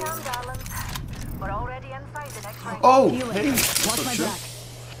 Keep calm, darlings. We're already inside the next ring. Oh, Healing. hey. Watch my back.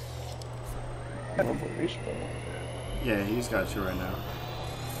 Yeah, he's got you right now.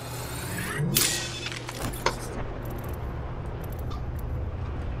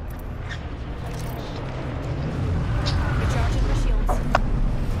 Recharging my shields.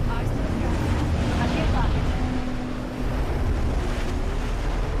 Eyes to the sky. I get back.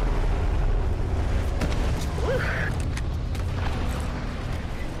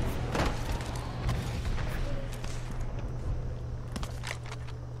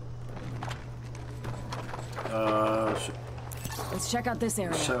 Let's check out this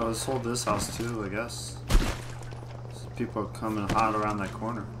area. Let's hold this house too, I guess. People are coming hot around that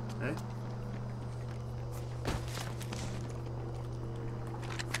corner. Hey?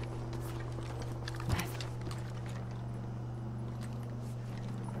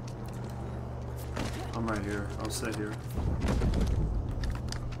 I'm right here. I'll sit here.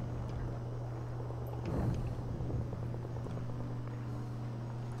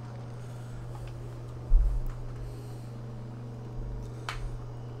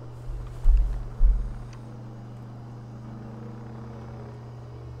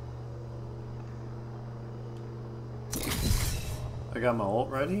 I got my ult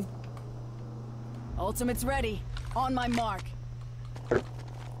ready. Ultimate's ready. On my mark. Round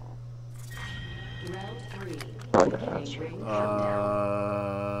 3.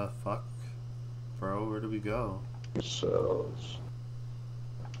 Fuck. Bro, where do we go? Cells.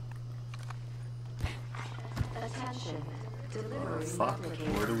 Attention. Delivery Fuck.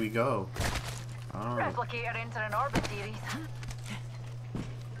 Where do we go? I don't know. Replicator entering orbit, dearies.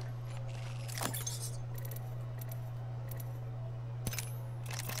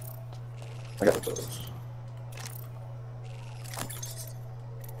 I got those.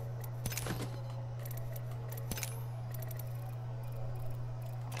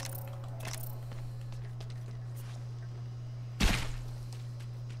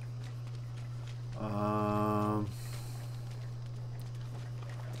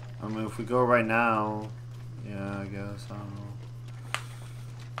 I mean, if we go right now, yeah, I guess, I don't know.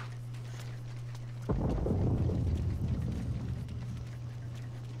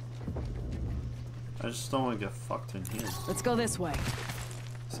 I just don't want to get fucked in here. Let's go this way.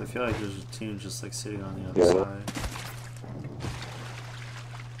 So I feel like there's a team just like sitting on the other Yeah. side.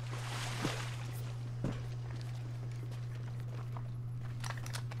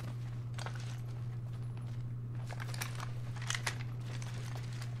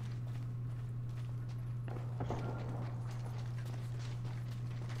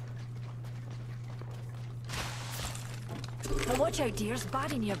 Now watch out, dear. There's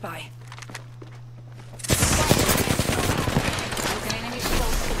body nearby.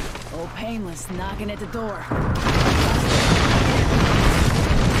 Oh, painless, knocking at the door.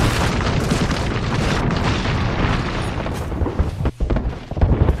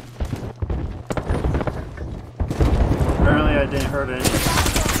 Apparently I didn't hurt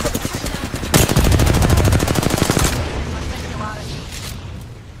any.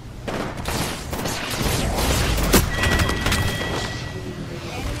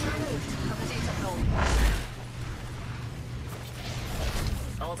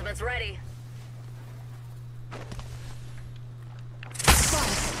 Ultimate's ready.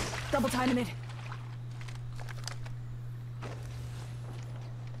 Double timing it.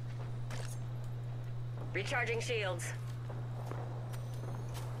 Recharging shields.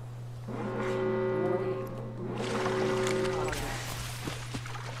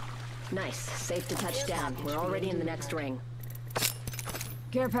 Nice. Safe to touch down. We're already in the next ring.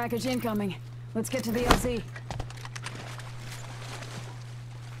 Care package incoming. Let's get to the LZ.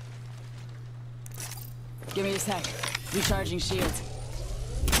 Give me a sec. Recharging shields.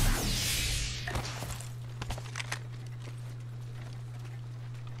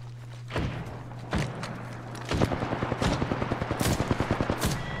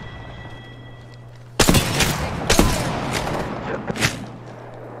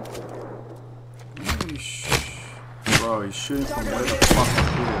 Bro, he's shooting from way the fuck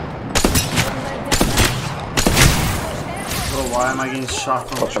up here. Bro, why am I getting shot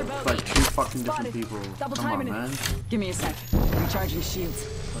from like two fucking different people? Come on, man. Give me a sec. Recharging shields.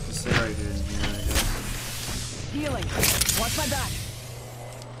 What to say right here in here, I guess. Healing. Watch my back.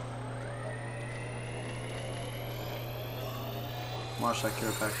 Watch that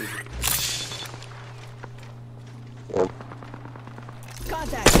care package.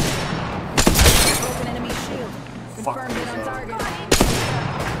 Contact. Broken enemy shield. Confirmed it on target.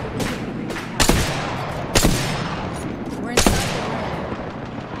 We're inside the ring.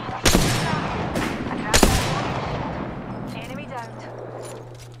 Enemy downed.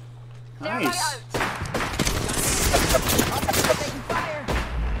 Nice. Taking fire.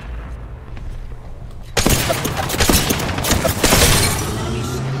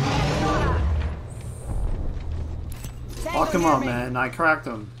 Fuck him up, man. I cracked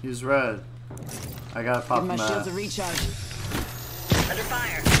him. He's red. I gotta pop him my shields a back. recharge. Under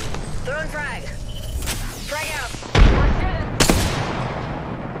fire. Throwing frag. Frag out.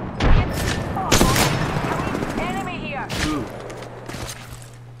 Enemy here. Ooh.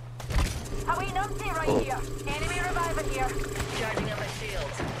 Have we numpty right here? Enemy reviving here. Charging up my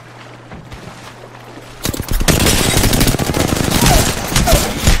shields.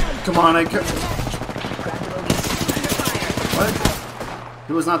 Come on, I could. What?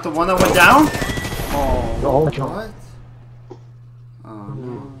 He was not the one that went down? Oh, No. what? Oh,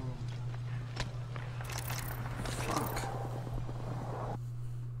 no. Fuck.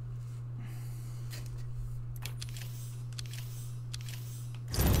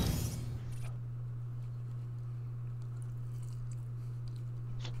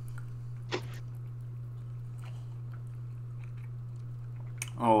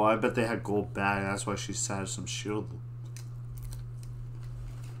 Oh, I bet they had gold bag. That's why she had some shield.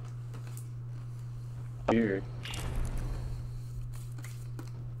 Weird.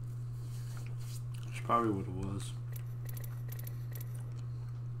 probably what it was.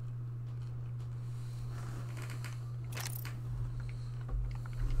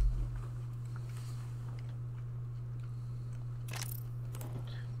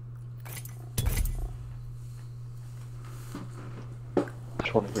 I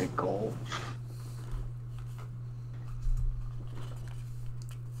just want to break gold.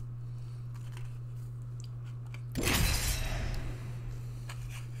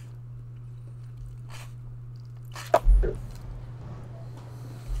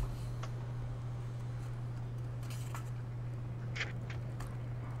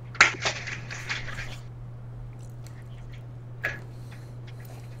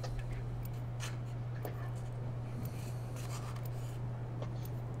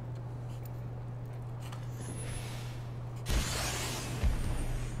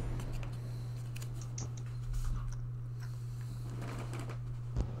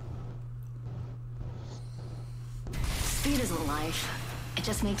 Speed isn't life. It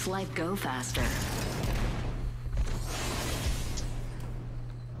just makes life go faster.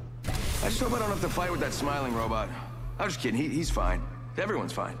 I just hope I don't have to fight with that smiling robot. I'm just kidding. He's fine.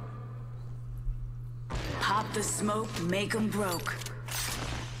 Everyone's fine. Pop the smoke, make 'em broke.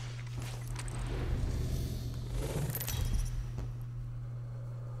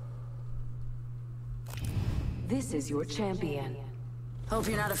 This is your champion. Hope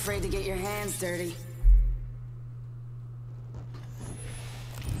you're not afraid to get your hands dirty.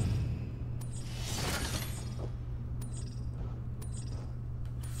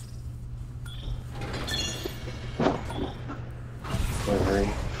 Every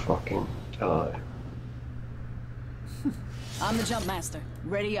fucking time. I'm the jump master.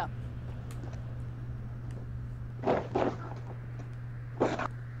 Ready up.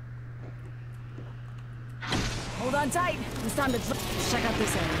 Hold on tight. It's time to check out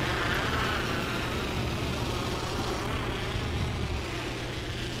this area.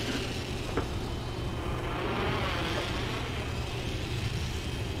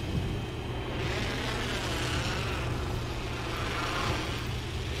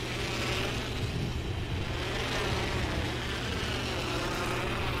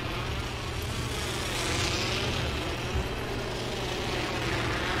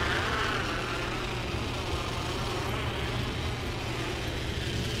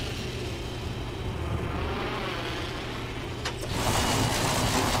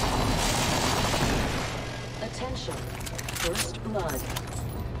 Attention. First blood.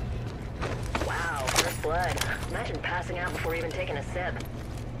 Wow, first blood. Imagine passing out before even taking a sip.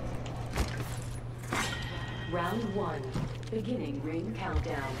 Round 1. Beginning ring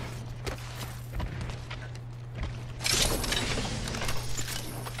countdown.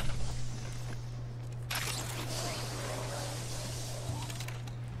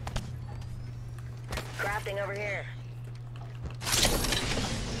 Crafting over here.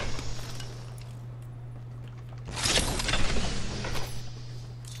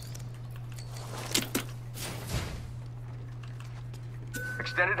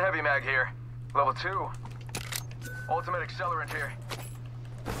 Extended heavy mag here. Level 2. Ultimate accelerant here.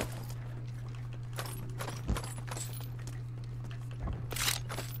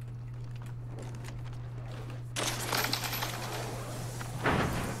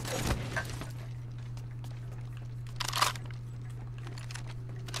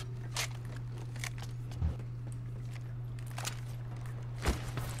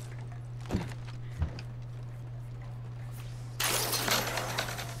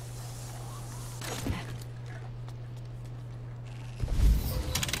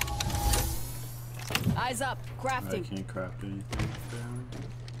 Eyes up. Crafting. I can't craft anything.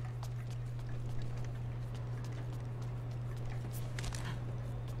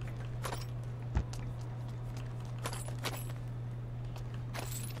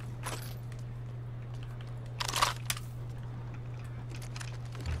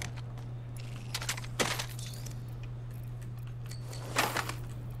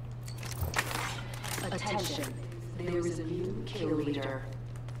 Attention. There is a new kill leader.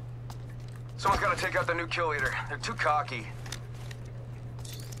 Someone's got to take out the new kill leader. They're too cocky.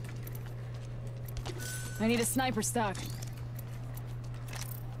 I need a sniper stock.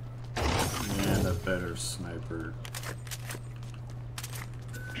 And a better sniper.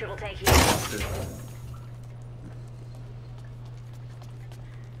 Triple take here.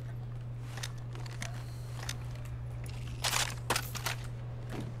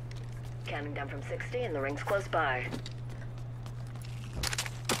 Counting down from 60 and the ring's close by.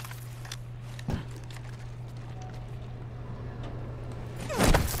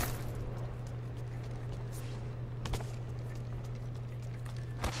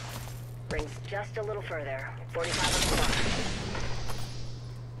 Rings just a little further. 45 on the clock.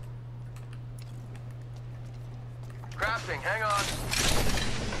 Crafting, hang on.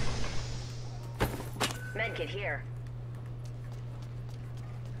 Medkit here.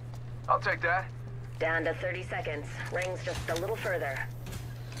 I'll take that. Down to 30 seconds. Rings just a little further.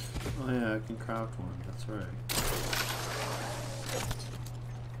 Oh yeah, I can craft one. That's right.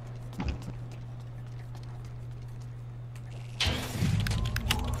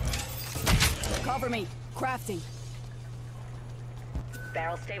 Cover me. Crafting.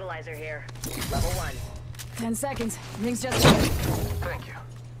 Barrel stabilizer here. Level 1. 10 seconds. Rings just... Thank you.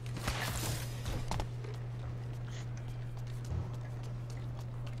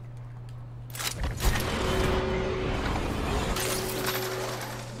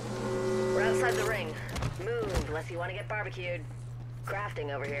 We're outside the ring. Move unless you want to get barbecued.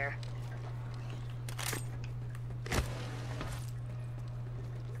 Crafting over here.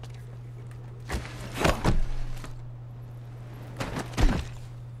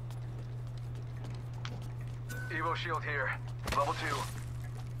 Evo shield here. Level 2.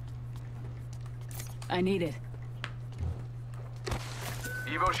 I need it.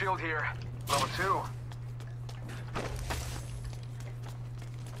 Evo shield here. Level 2.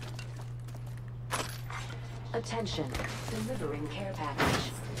 Attention. Delivering care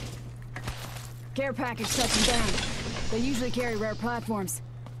package. Care package touching down. They usually carry rare platforms.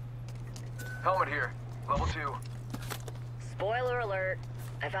 Helmet here. Level 2. Spoiler alert.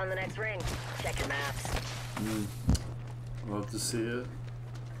 I found the next ring. Check your maps. Love to see it.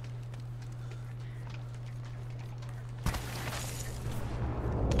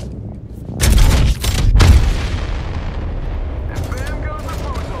 And bam goes the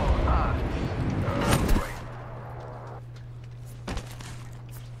boozle. Right.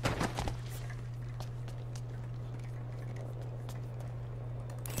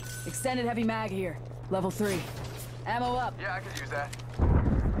 Extended heavy mag here. Level 3. Ammo up. Yeah, I could use that.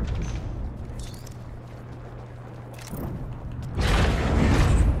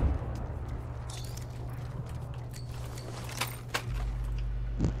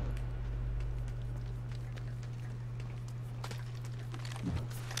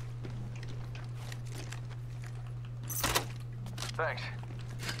 Thanks.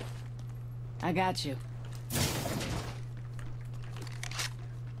 I got you.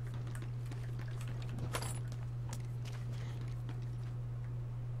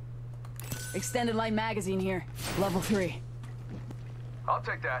 Extended light magazine here. Level 3. I'll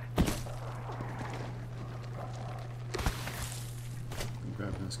take that. I'm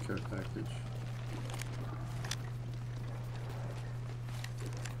grabbing this care package.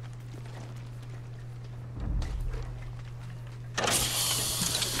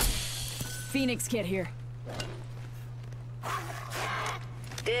 Phoenix kit here.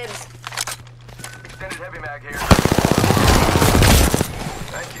 Dibs. Extended heavy mag here.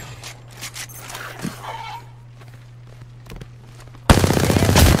 Thank you.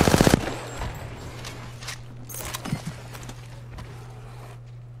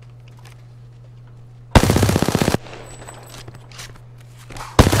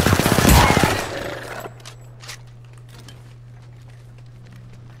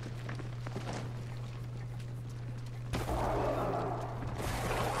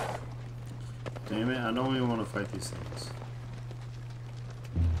 Damn it, I don't even want to fight these things.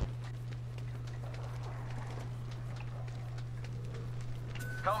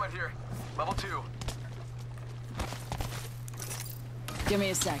 Helmet here. Level 2. Give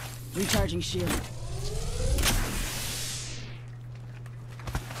me a sec. Recharging shield.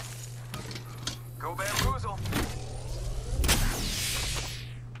 Go bamboozle.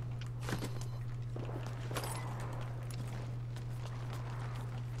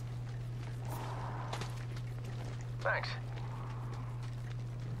 Thanks.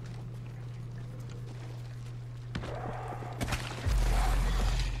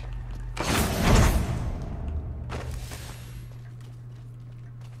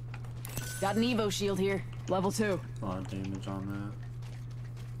 Got an Evo shield here. Level 2. A lot of damage on that.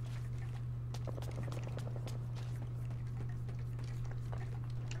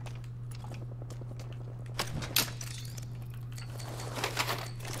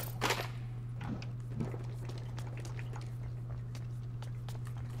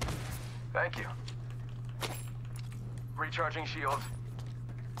 Thank you. Recharging shield.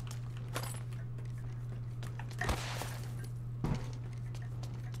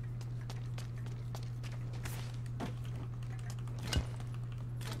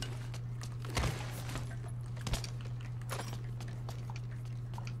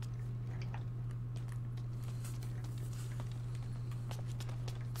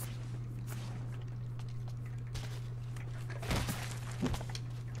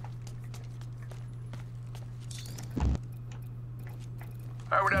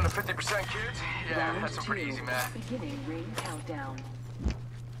 Alright, we're down to 50% kids. Yeah, that's some pretty easy math. Beginning ring countdown.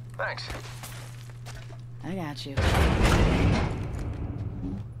 Thanks. I got you.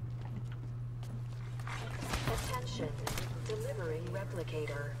 Attention. Delivering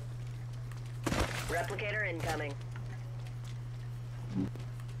replicator. Replicator incoming.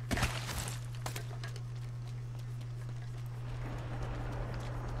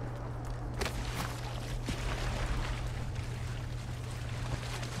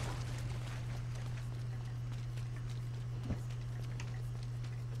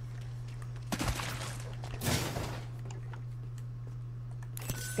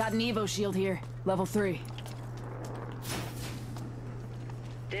 Got an Evo shield here. Level 3.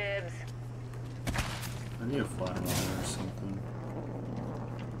 Dibs. I need a flatliner or something.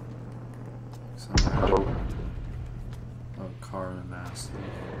 Somewhere. Oh, car and a mask.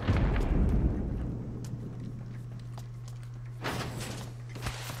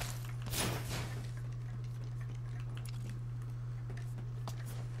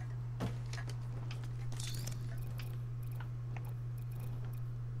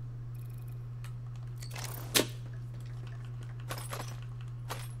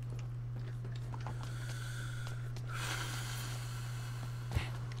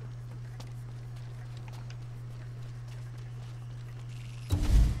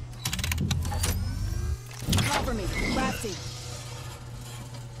 Cover me, Lefty.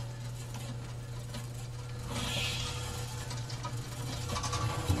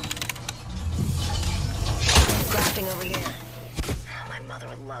 Grafting over here. My mother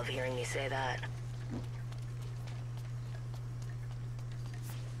would love hearing me say that.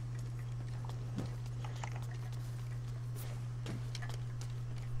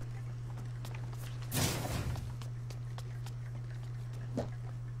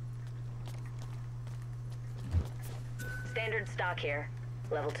 Standard stock here.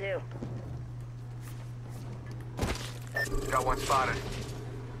 Level 2. Got one spotted.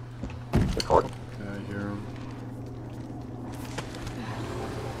 Okay, I hear him.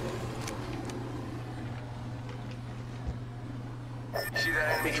 See that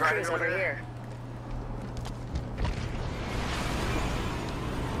enemy We can trident cruise over over there? here.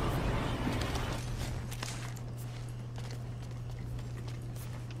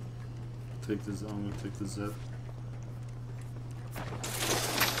 Take this. I'm gonna take the zip.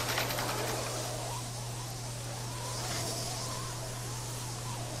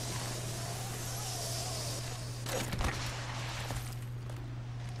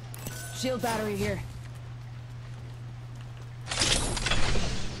 Shield battery here.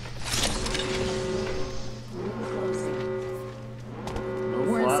 No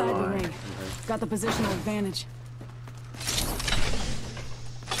We're inside the flatline. ring. Okay. Got the positional advantage.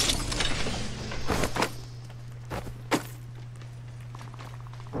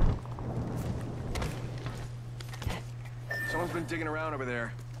 Someone's been digging around over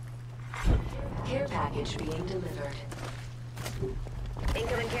there. Care package being delivered.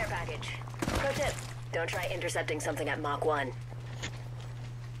 Incoming care package. Pro tip, don't try intercepting something at Mach 1.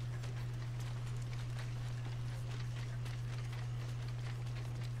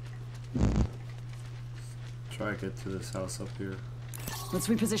 Try to get to this house up here. Let's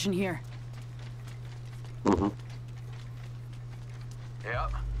reposition here. Yeah.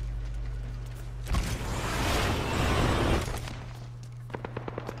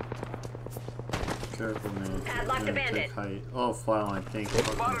 Careful, man. Padlock You're the gonna bandit. take height. Oh, flatline. Thank you.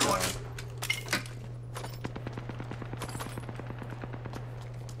 Spotted fucking one. God.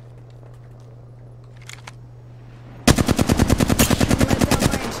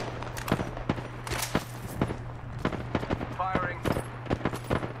 Firing.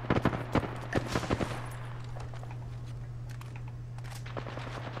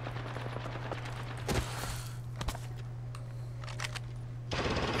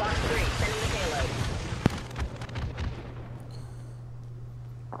 Box 3, sending the payload.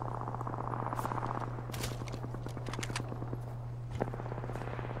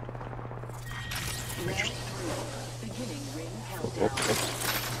 Beginning ring countdown.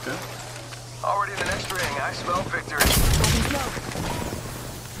 Okay. Already in the next ring. I smell victory.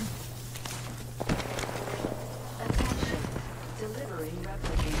 Attention. Delivering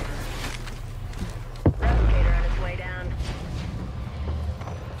replicator. Replicator on its way down.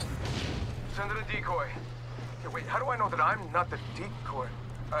 Send in a decoy. Hey, wait, how do I know that I'm not the decoy?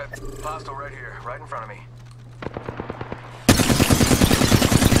 Hostile right here, right in front of me.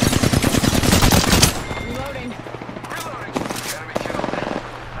 Reloading. Reloading. Enemy killed.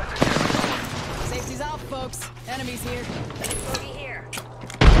 I take care. Safety's off, folks. Enemies here. Bogey here.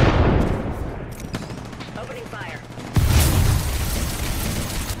 Opening fire.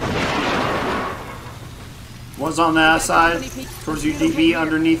 One's on that side, towards you, DB,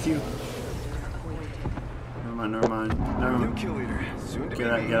 underneath you. Never mind, never mind. Never mind. Get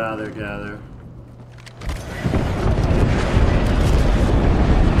out of there, get out of there.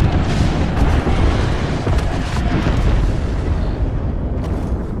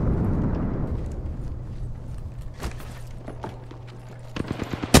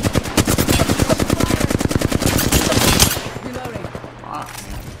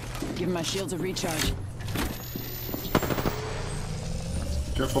 Give my shields a recharge.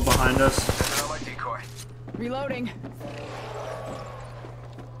 Careful behind us. Reloading.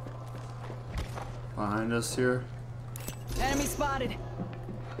 Behind us here. Enemy spotted.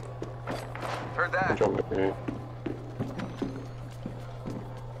 Heard that.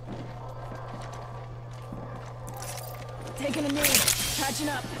 Taking a knee. Patching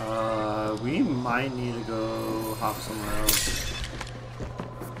up. We might need to go hop somewhere else.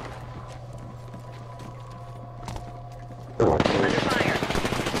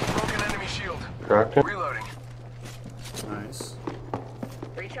 Reloading. Nice.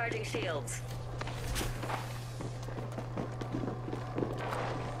 Recharging shields.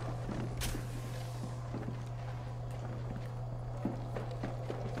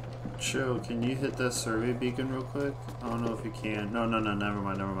 Chill, can you hit that survey beacon real quick? I don't know if you can. No, never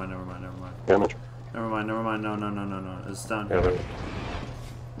mind. Never mind, no. It's down here.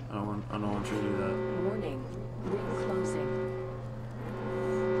 I don't want you to do that. Warning. Ring closing.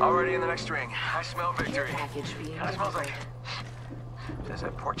 Already in the next ring. I smell victory. That smells like... Does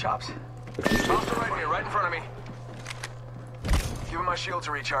that pork chops? Hostile right here, right in front of me. Give him my shield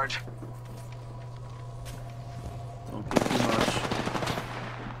to recharge. Don't peek too much.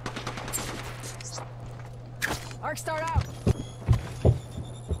 Arc start out.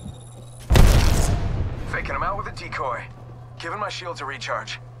 Faking him out with a decoy. Give him my shield to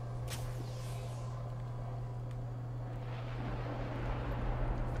recharge.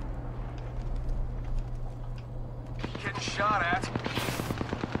 Getting shot at.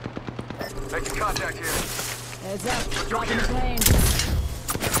 Making contact here. Heads up. Dropping the plane.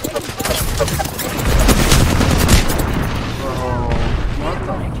 Oh, what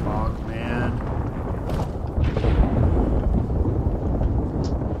the fuck, man?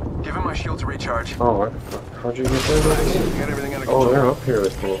 Give him my shield to recharge. Oh, what? How'd you get there? Oh, they're up here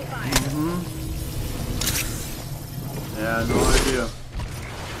with me. Yeah, no idea.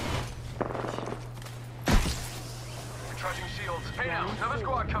 Recharging shields. Hey now, another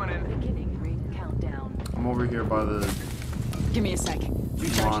squad coming in. Beginning ring countdown. I'm over here by the Give me a sec.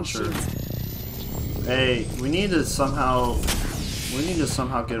 Recharging launcher. shields. Hey, we need to somehow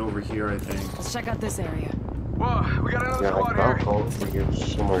get over here, I think. Let's check out this area. Whoa, we got another Yeah, squad like here. balcony. We get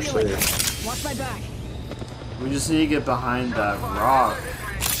somewhere safe. Watch my back. We just need to get behind that rock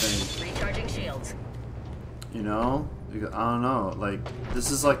thing. Recharging shields. You know? I don't know. Like,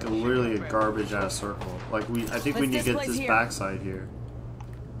 this is like literally a garbage ass circle. Like, I think we need to get this backside here.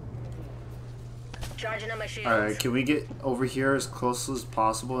 Charging on my shields. Alright, can we get over here as close as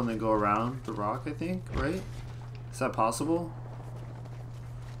possible and then go around the rock, I think? Right? Is that possible?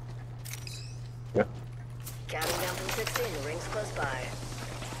 Yeah. Counting down from 16. The ring's close by.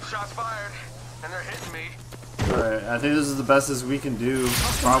 Shots fired, and they're hitting me. Alright, I think this is the best as we can do,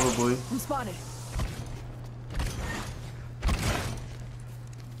 probably. I'm spotted.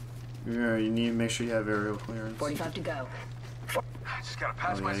 Yeah, you need to make sure you have aerial clearance. 45 to go. I just gotta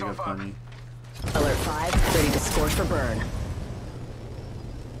patch Oh yeah, you got myself up. plenty. Alert 5, ready to scorch for burn.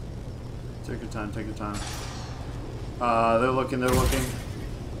 Take your time, take your time. They're looking. They're looking.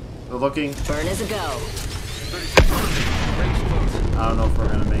 Burn is a go. I don't know if we're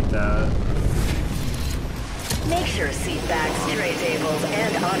gonna make that. Make sure seat backs, tray tables,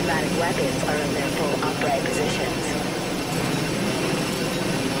 and automatic weapons are in their full upright positions.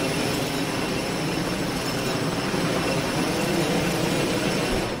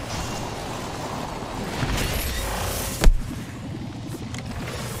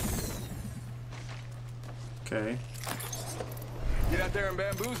 Okay. Get out there and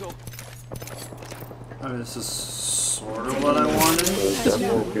bamboozle. I mean, this is sort of what I wanted. There's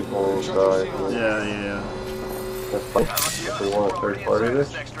definitely people inside. Yeah. If we want a third party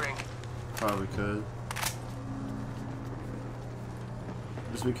this? Probably could.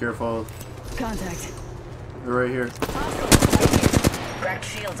 Just be careful. Contact. They're right here. Cracked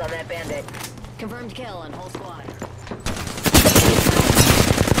shields on that bandit. Confirmed kill on whole squad.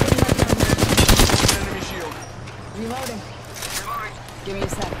 Enemy shield. Reloading. Give me a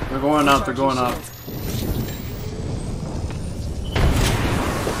sec. They're going up. They're going up.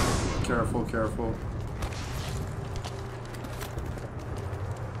 Careful, careful.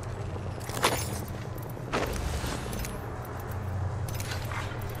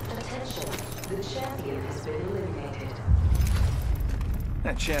 champion has been eliminated.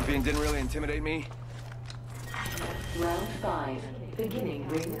 That champion didn't really intimidate me. Round 5. Beginning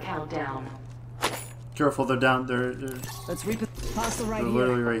ring countdown. Careful, they're down. They're Let's reap hostile right they're here.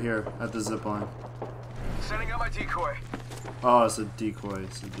 literally right here at the zip line. Setting up my decoy. Oh, it's a decoy.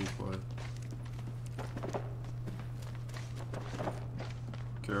 It's a decoy.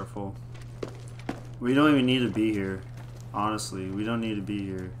 Careful. We don't even need to be here. Honestly, we don't need to be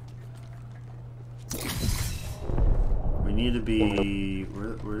here. We need to be.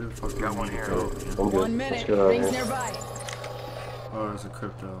 Where the fuck do we need to go? 1 minute. Rings nearby. Oh, there's a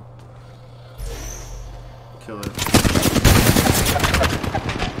crypto. Kill it.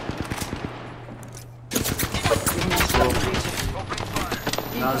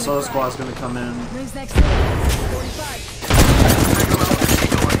 Now this other squad's gonna come in. Rings next to 45.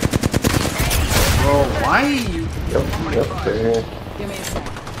 Bro, why are you? Yep, they're here. Give me a sec.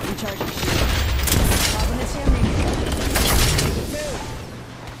 Recharging shield. Popping the chimney.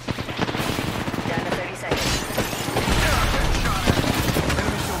 Down to 30 seconds.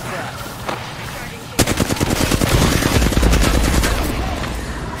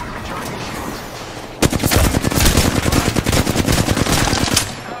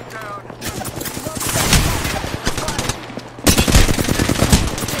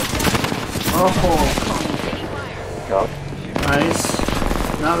 God. Nice.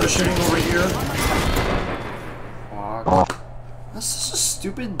 Now they're shooting over here. Fuck. That's such a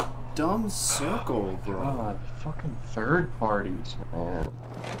stupid, dumb circle, bro. God, fucking third parties, man.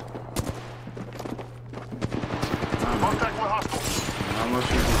 Contact with hostile. Not much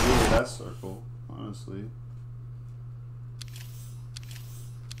you can do with that circle, honestly.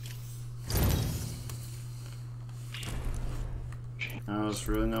 That's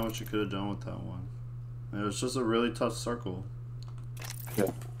really not what you could have done with that one. It was just a really tough circle.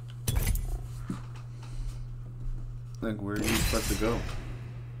 Yeah. Like, where do you expect to go?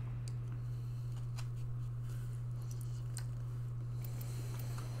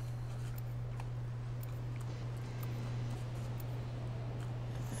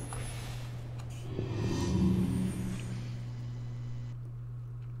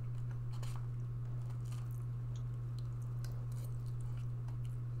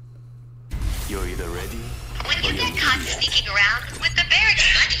 You're either ready When or you you're get caught sneaking around with the Barracks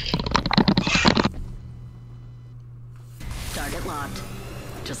money. Target locked.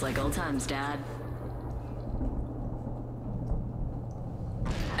 Just like old times, Dad.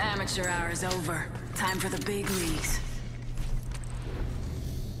 Amateur hour is over. Time for the big leagues.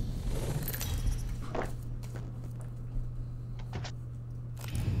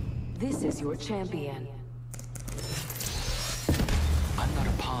 This is your champion. I'm not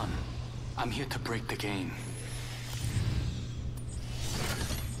a pawn. I'm here to break the game.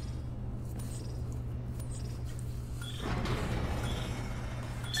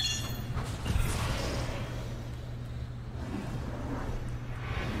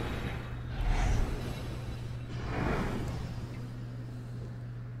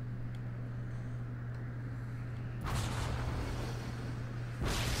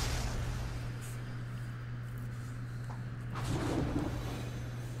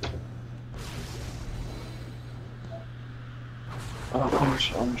 Oh,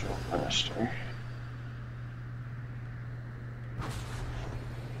 there's Angel Master.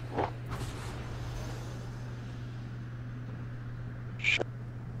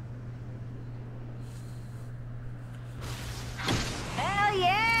 Hell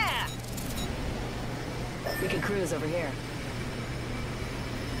yeah! We can cruise over here.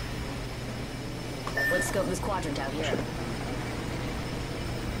 Let's scope this quadrant out here.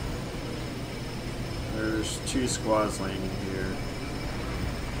 There's 2 squads landing here.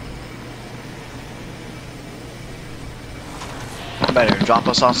 Better drop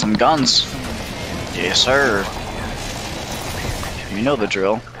us on some guns. Yes, sir. You know the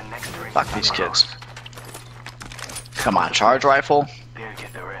drill. Fuck these kids. Come on, charge rifle.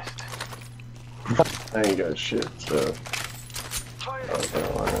 I ain't got shit, so.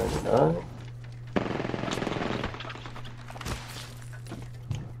 Okay,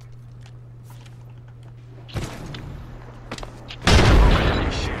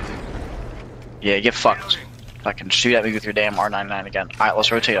 Yeah, get fucked. Fucking shoot at me with your damn R99 again. Alright,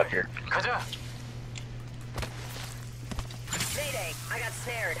 let's rotate up here. Mayday, I got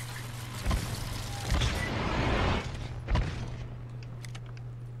snared.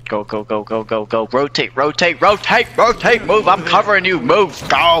 Go, go, go, go, go, go. Rotate, rotate, rotate, rotate. Move, I'm covering you. Move.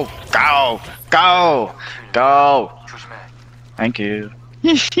 Go, go, go, go. Thank you.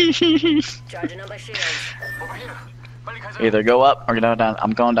 Charging up my shields. Either go up or go down.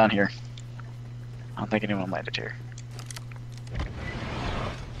 I'm going down here. I don't think anyone landed here.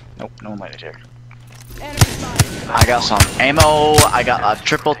 Nope, no one landed here. I got some ammo. I got a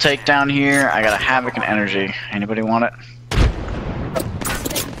triple takedown here. I got a havoc and energy. Anybody want it?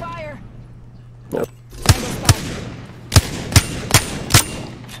 Fire. Nope.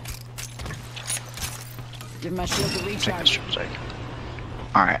 Give my shield to Take this recharge. triple take.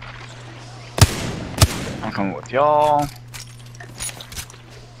 Alright. I'm coming with y'all.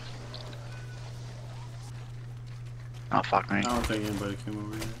 Oh, fuck me. I don't think anybody came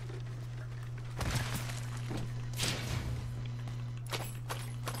over here.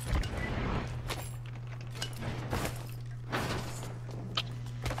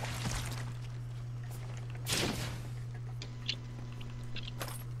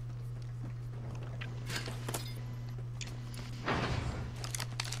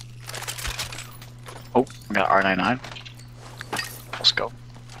 Oh, we got R99. Let's go.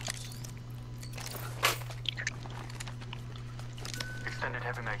 Extended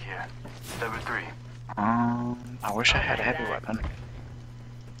heavy mag here. Level 3. I wish I had a heavy weapon.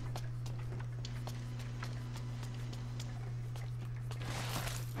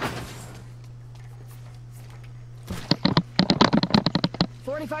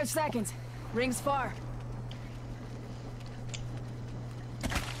 "45 seconds. Rings far."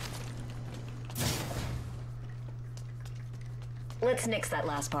 Let's nix that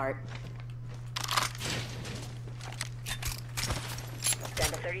last part. Down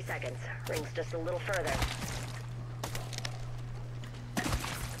to 30 seconds. Rings just a little further.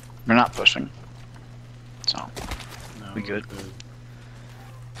 We're not pushing. So, No, we good.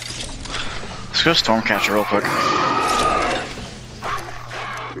 Let's go Stormcatcher real quick.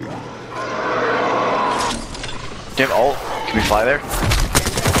 Do you have ult? Can we fly there?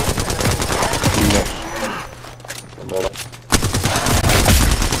 No.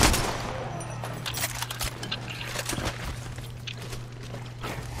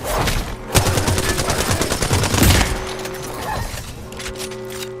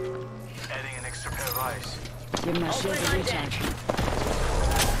 Adding an extra pair of eyes. Give my shield to recharge.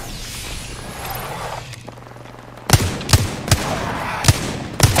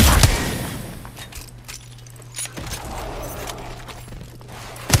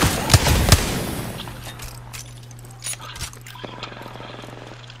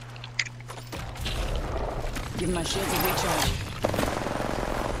 Give my shield to recharge.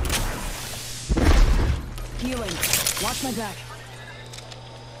 Healing. Watch my back.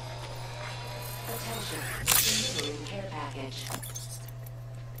 Care package.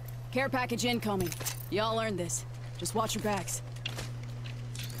 Care package incoming. Y'all earned this. Just watch your backs.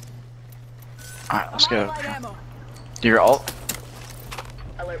 Alright, let's go. Light ammo. Do your ult?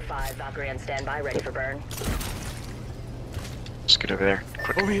 Alert 5, Valkyrie on standby, ready for burn. Let's get over there.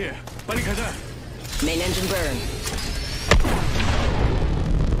 Quick. Over here. Main engine burn.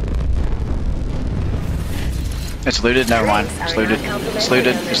 It's looted, never mind. It's looted. It's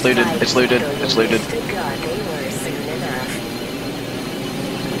looted. It's looted. It's looted. It's looted. God, they were soon enough.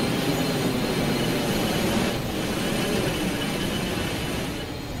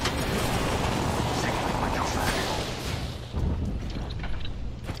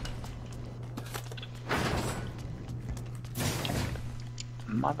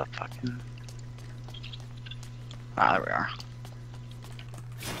 Motherfucking. Ah, there we are.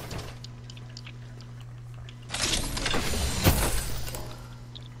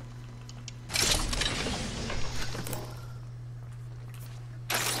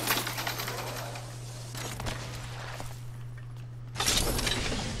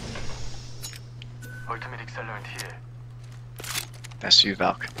 Ultimate accelerant here. That's you,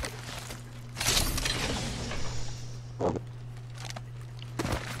 Valk.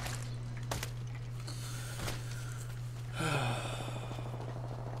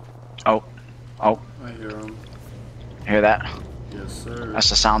 Oh. Oh. I hear him. Hear that? Yes, sir. That's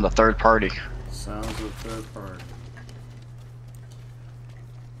the sound of third party. Sounds of third party.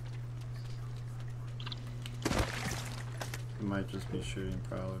 He might just be shooting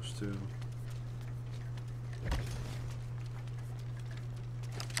prowlers too.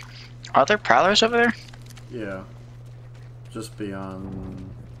 Are there prowlers over there? Yeah. Just beyond.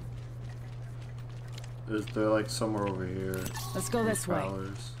 They're like somewhere over here. Let's go this way.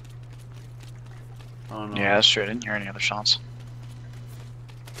 Prowlers. I don't know. Yeah, that's true. I didn't hear any other shots.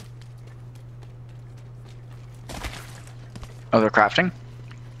 Oh, they're crafting?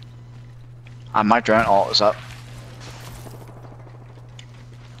 My drone ult is up.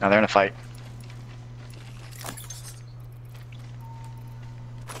 No, they're in a fight.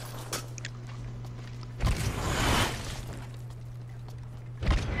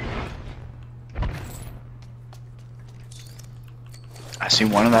 see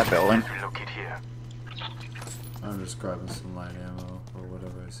one in that building. Relocate here. I'm just grabbing some light ammo or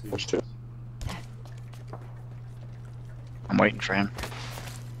whatever I see. Which two? I'm waiting for him.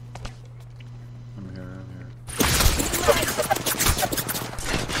 I'm here, I'm here.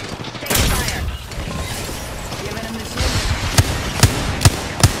 Taking fire. Giving him the shield.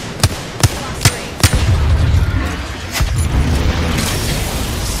 Box 3.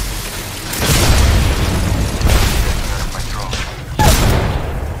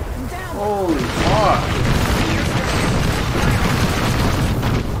 Holy fuck!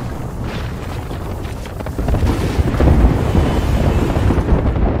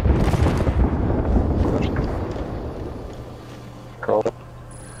 Call.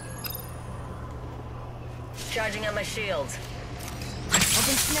 Charging on my shields.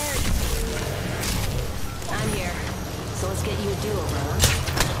 Open snare. I'm here. So let's get you a do-over, huh?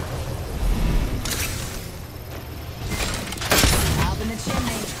 Up in the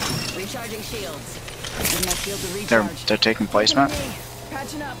chimney. Recharging shields. Give my shield to recharge. They're taking placement.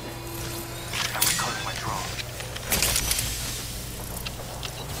 Patching up. I'm recalling my drone.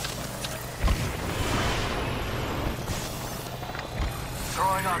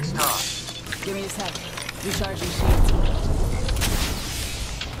 Throwing Arc Star. Give me a sec. Recharging shields.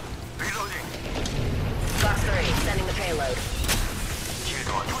 Reloading. Box 3, sending the payload. Shield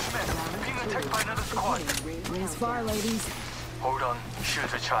on. Use men. Being attacked by another squad. Rings far, ladies. Hold on.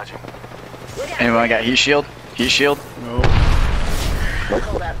 Shields are charging. Anyone got heat shield? Heat shield? Nope.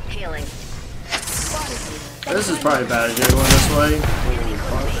 Hold up. Healing. This is probably a bad idea going this way. Holy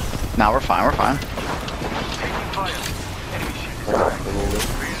fuck. Nah, we're fine, we're fine. Taking fire. Enemy shield.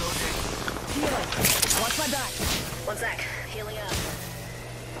 Reloading. Healing. Watch my back. One sec. Healing up.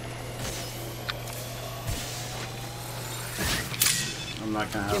 I'm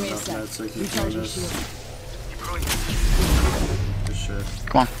not gonna have Give me a enough sec. meds to keep doing Recharging this. shield. Good shit.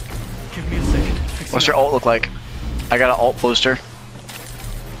 Come on. Give me a second. What's your ult look like? I got an ult booster.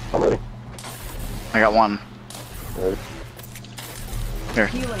 I'm ready. I got one. Ready. Here,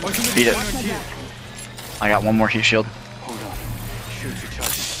 beat it. Watch my back. I got one more heat shield. Hold on. Shields are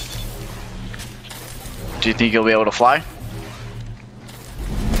charging. Do you think you'll be able to fly? Under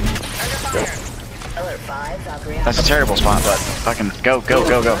fire. Alert 5, Valkyrie. That's a terrible spot, but fucking go, go,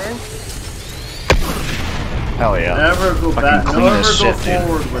 go, go. Hell yeah. Never go Fucking back. clean Never as go shit, dude.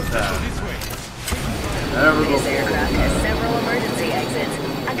 forward with that. Never go This aircraft forward. has several emergency exits,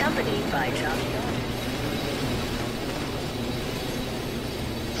 accompanied by Johnny.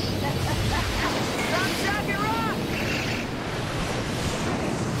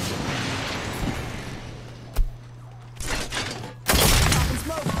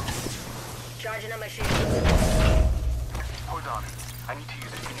 Charging on my shield. Hold on. I need to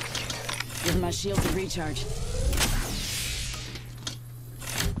use a Phoenix kit. Give my shield to recharge.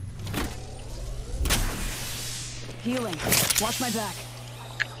 Healing. Watch my back.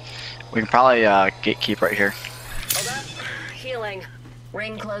 We can probably gatekeep right here. Hold up. Healing.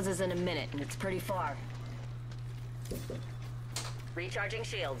 Ring closes in a minute, and it's pretty far. Recharging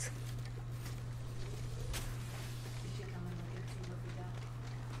shields.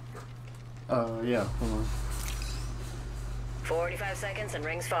 Yeah, hold on. 45 seconds and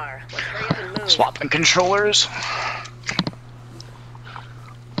rings far. Let's hurry up and move. Swapping controllers.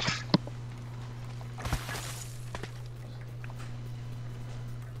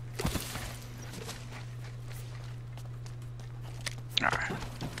 Alright.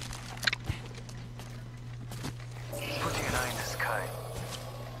 Putting an eye in the sky.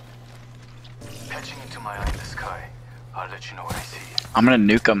 Patching into my eye in the sky. I'll let you know what I see. I'm gonna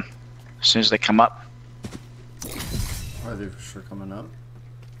nuke them as soon as they come up. Are they for sure coming up?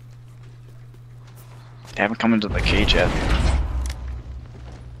 They haven't come into the cage yet.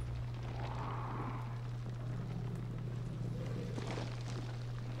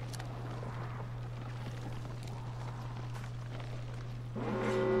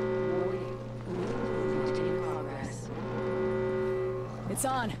 It's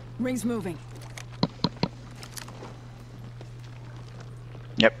on. Ring's moving.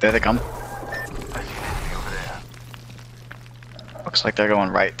 Yep, there they come. Looks like they're going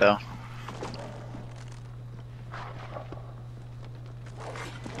right though.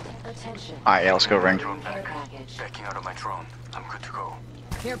 Alright, yeah, let's go ring. Backing out of my drone. I'm good to go.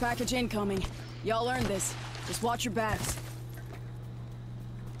 Care package incoming. Y'all earned this. Just watch your backs.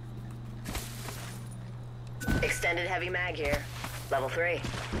 Extended heavy mag here. Level 3.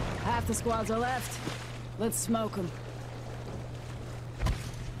 Half the squads are left. Let's smoke them.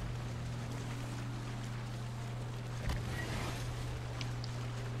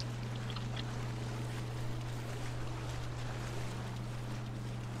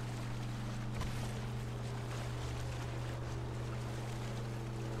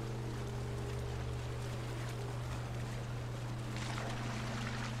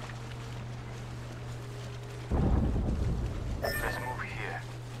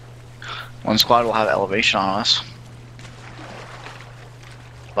 One squad will have elevation on us.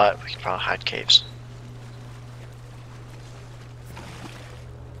 But we can probably hide caves.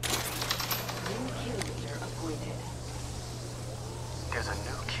 There's a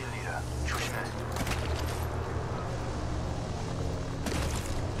new kill leader. 조심해.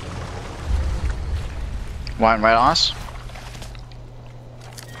 One right on us.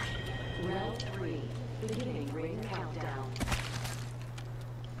 Round 3. Beginning ring countdown.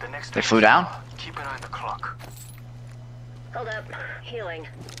 The next They flew down? Keep an eye on the clock. Hold up. Healing.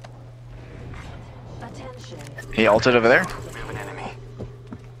 Attention. He ulted over there. We have an enemy.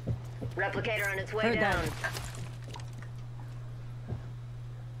 Replicator on its way Heard that. down.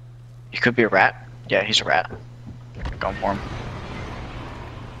 He could be a rat. Yeah, he's a rat. Going for him.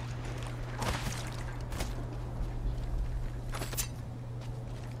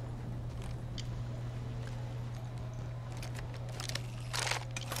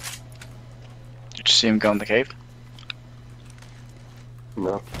 Did you see him go in the cave?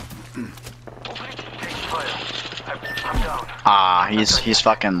 No. I'm down. Ah, he's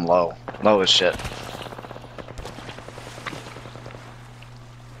fucking low. Low as shit.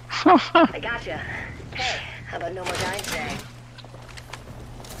 I gotcha. Hey, how about no more dying today?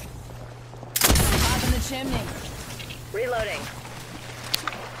 Hop in the chimney. Reloading.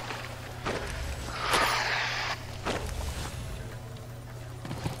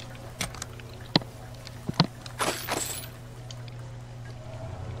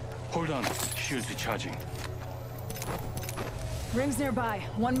 Hold on. Shields recharging. Rings nearby.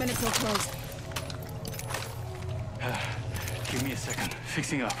 1 minute till close. Give me a second.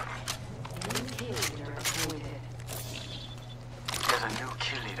 Fixing up. New kill leader appointed. There's a new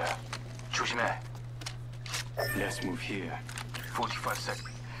kill leader. 조심해. Let's move here. 45 seconds.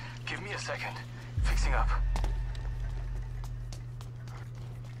 Give me a second. Fixing up.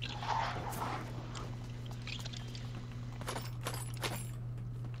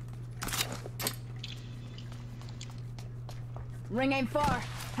 Ring ain't far.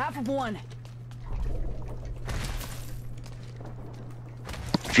 Half of one.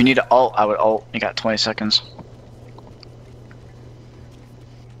 If you need to ult, I would ult. You got 20 seconds.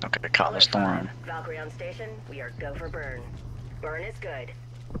 Okay, caught the storm. Valkyrie on station. We are go for burn. Burn is good.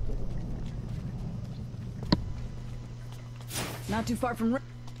 Not too far from.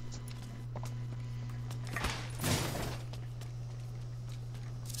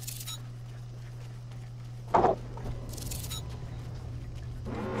 I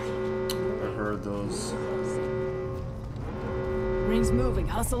heard those. Ring's moving.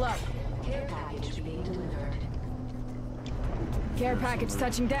 Hustle up. Care package being delivered. Care package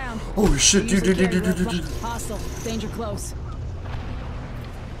touching down. Oh shit, dude. Hostile. Danger close.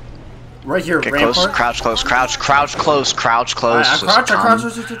 Right here, Get rampart. close, crouch close, crouch close. I crouch.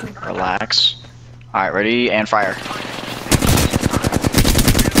 Relax. Alright, ready and fire.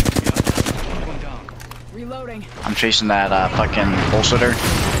 Reloading. I'm chasing that fucking bullshitter.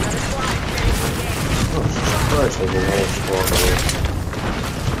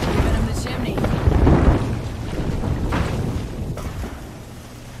 Giving him the chimney.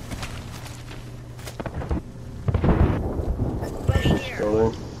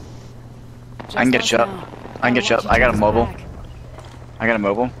 I can get you up. I can get you up. I got a mobile. I got a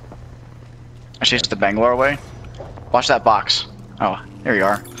mobile. I chased the Bangalore away. Watch that box. Oh, there you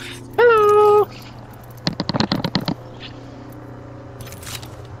are. Hello.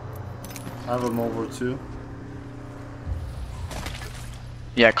 I have a mobile too.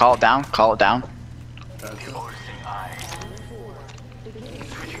 Yeah, call it down. Call it down.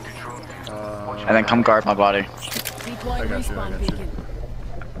 And then come guard my body. I got you.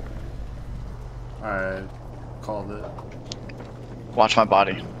 Alright, called it. Watch my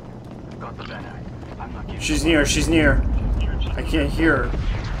body. She's near. I can't hear her.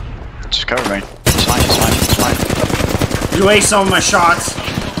 Just cover me. It's fine. You aced some of my shots.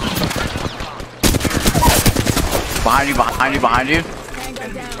 Behind you.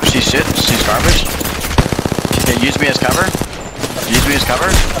 She's shit. She's garbage. Okay, use me as cover.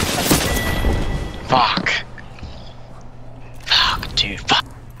 Fuck, dude. Fuck.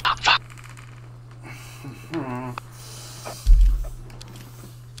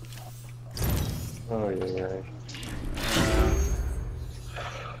 Oh yeah.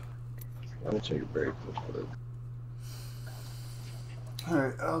 Let me take a break real quick.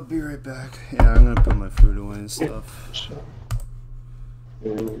 Alright, I'll be right back. Yeah, I'm gonna put my food away and stuff.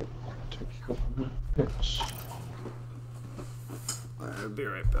 Yeah, take a couple minutes. Alright, I'll be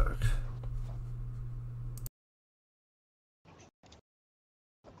right back.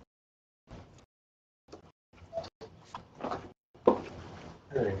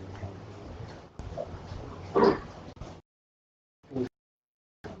 Hey.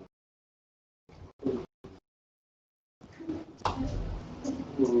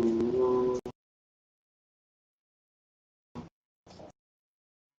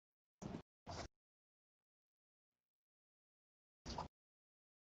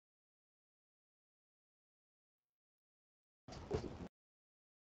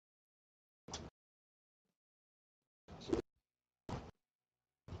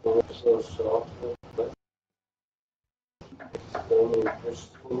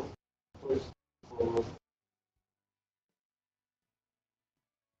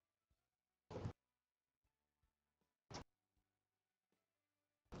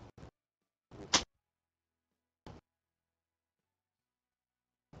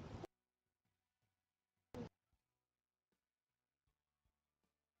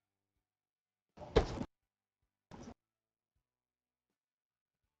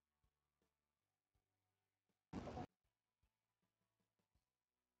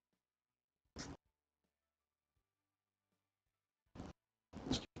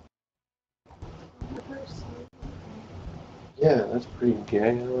 Yeah, that's pretty gay.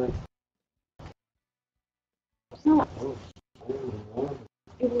 I like. It's not. Oh,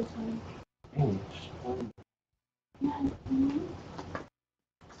 It was like. Yeah.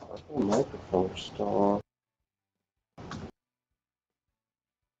 the microphone's still on.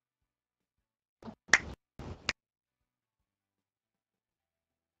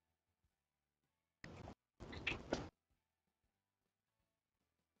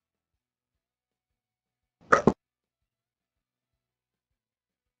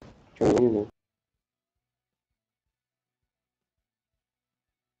 Can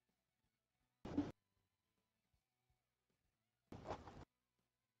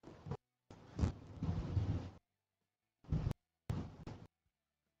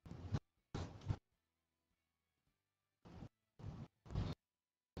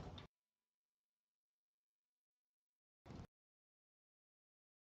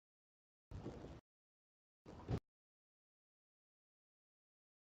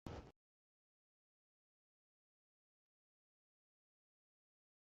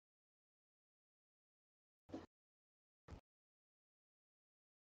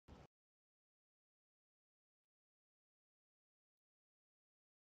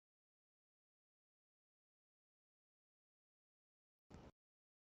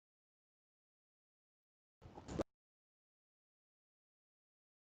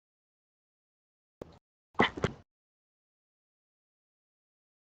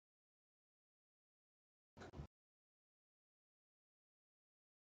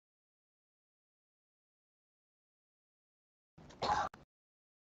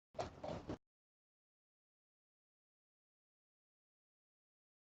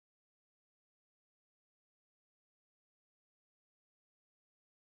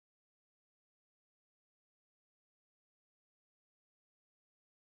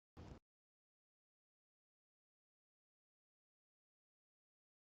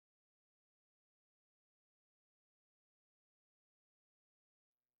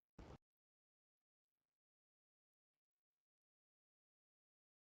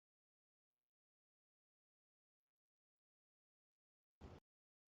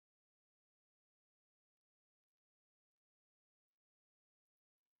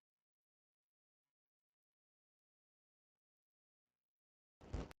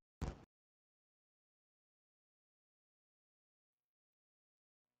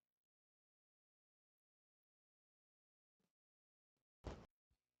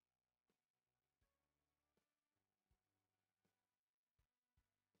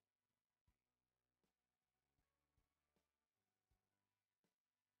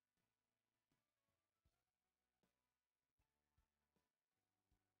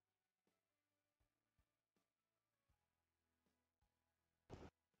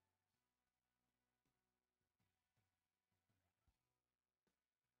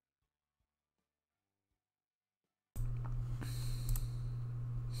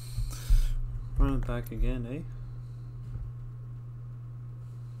Run it back again, eh?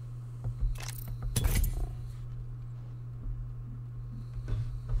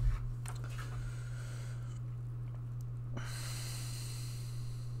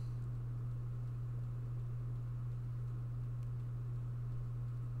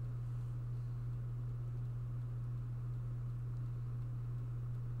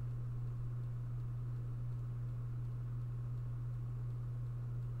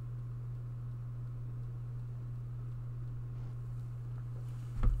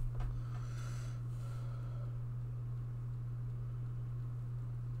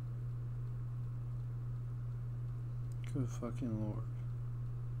 Good fucking lord.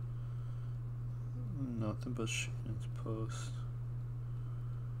 Nothing but shit in post.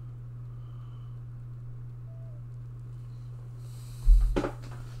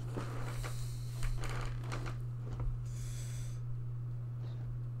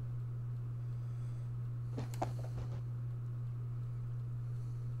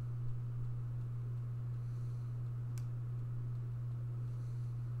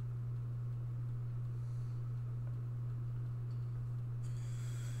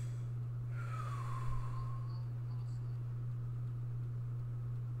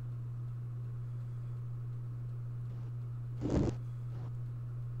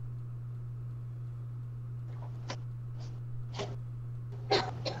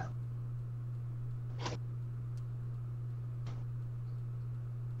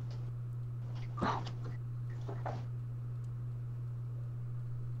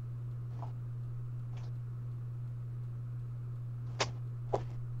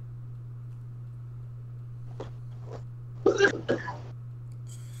 True.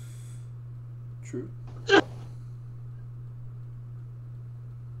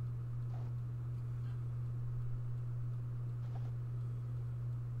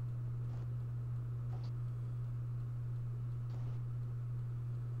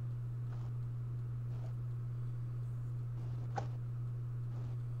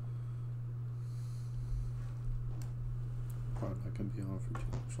 Probably not gonna be on for too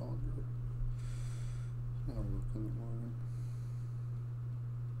much longer. I'll work in the morning.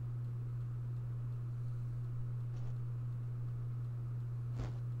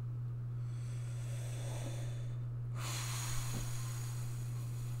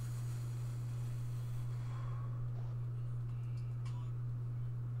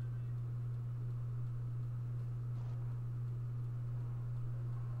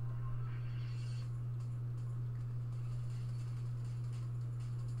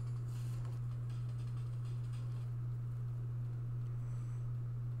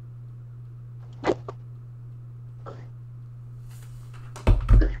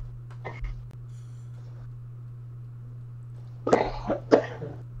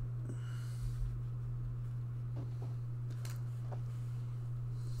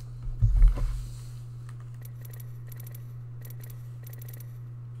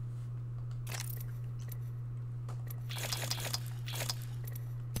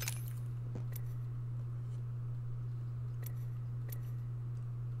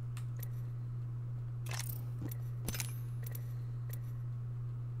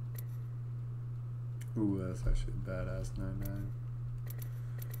 Ooh, that's actually a badass 99.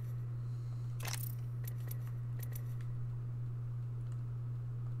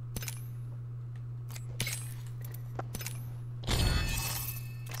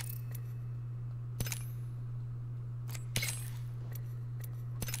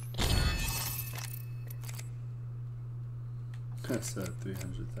 That's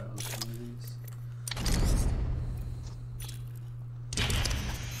 300,000 of these.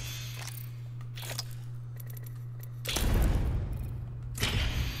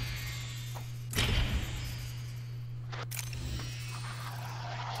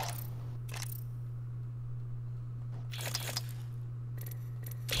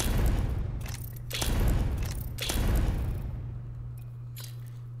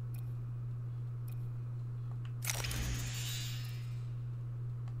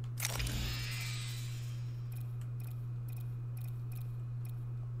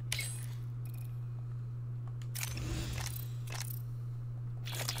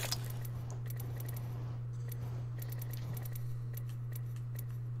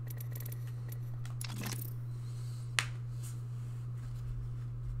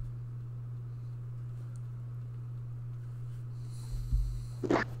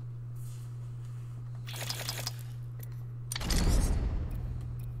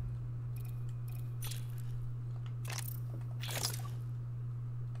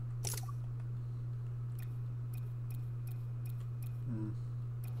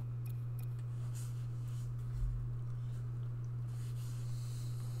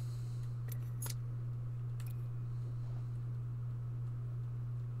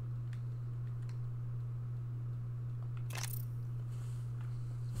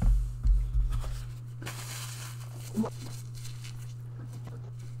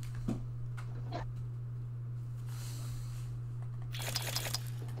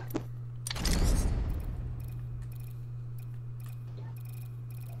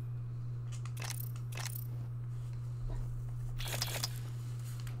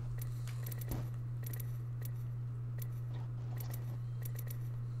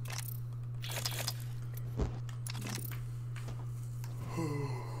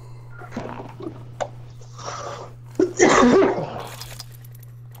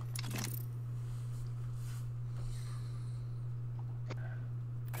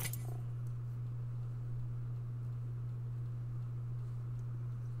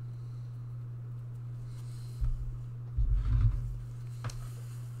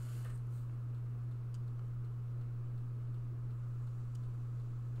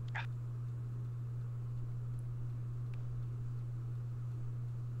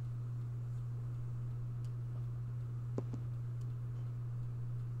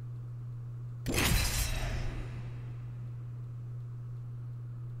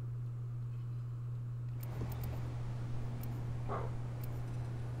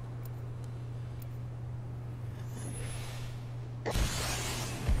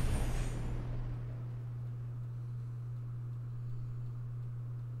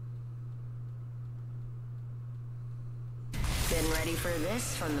 Been ready for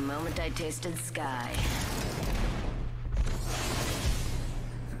this from the moment I tasted Sky.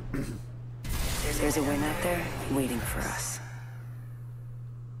 There's a win out there waiting for us.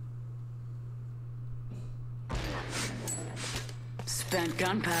 Spent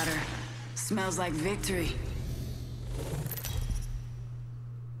gunpowder. Smells like victory.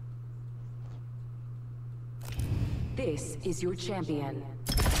 This is your champion.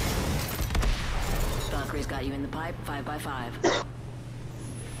 Valkyrie's got you in the pipe, 5x5.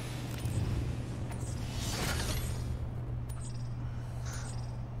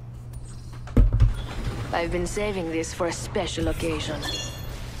 I've been saving this for a special occasion.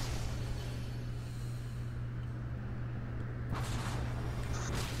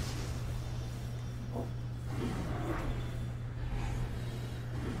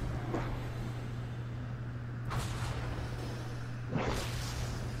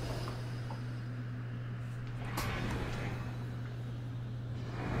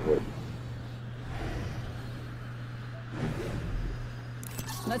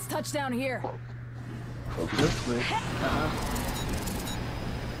 Let's touch down here.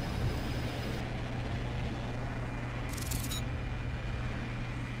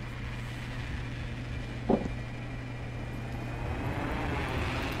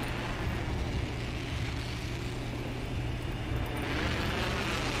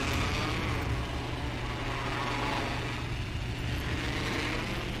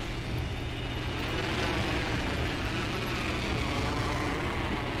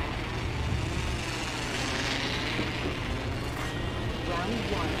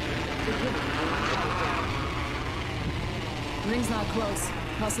 Ring's not close.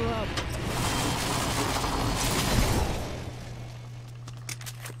 Hustle up.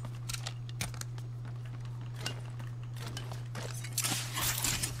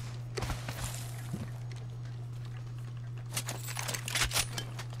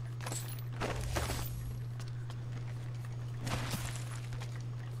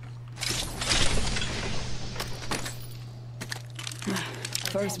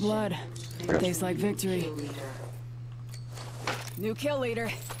 First blood. Tastes like victory. New kill leader.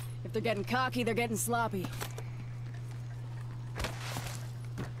 If they're getting cocky, they're getting sloppy.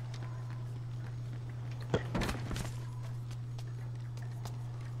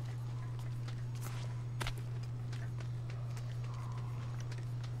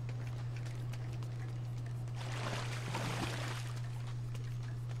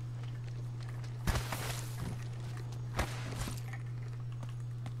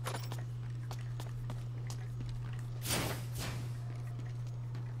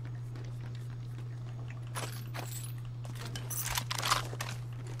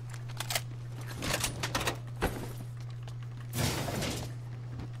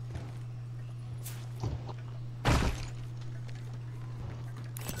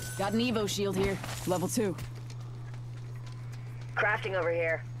 Got an Evo shield here, level 2. Crafting over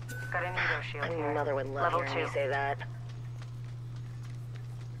here. Got an Evo shield here. Another would love Level hearing me 2. say that.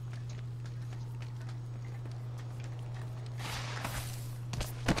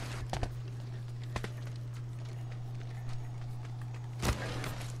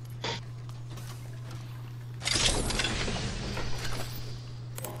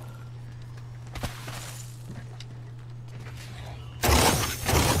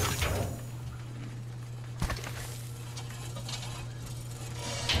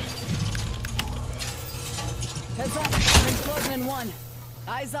 Heads up, ring's closing in 1.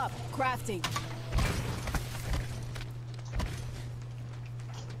 Eyes up, crafting.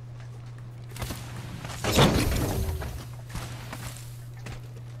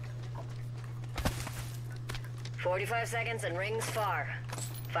 "45 seconds and rings far.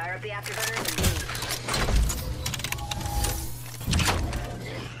 Fire up the afterburners and move.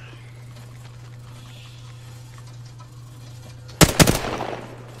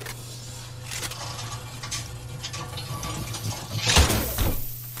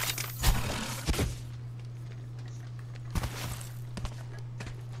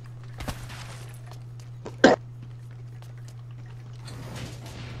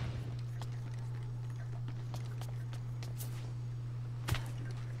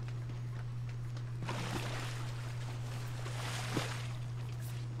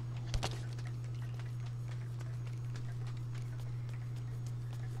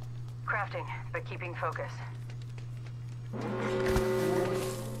 Crafting, but keeping focus.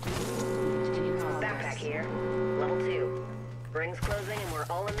 Backpack here. Level 2. Rings closing and we're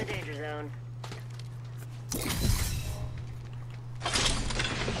all in the danger zone.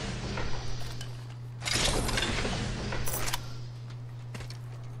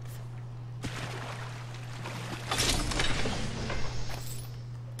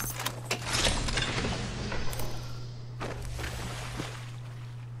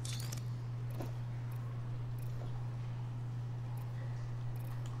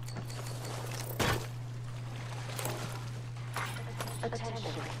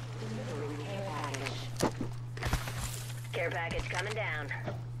 Care package coming down.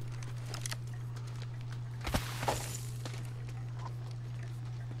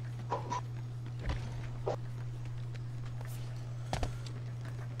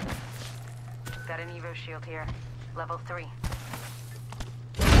 Got an Evo shield here. Level 3.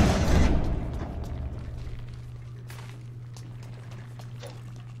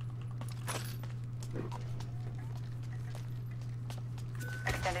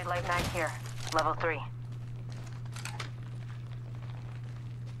 Extended light mag here. Level 3.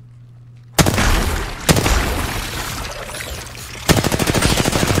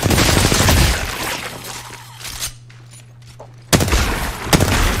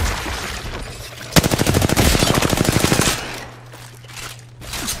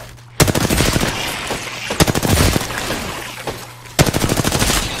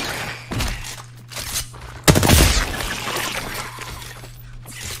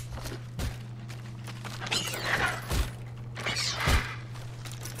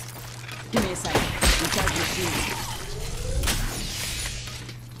 Give me a second. Recharge your shield.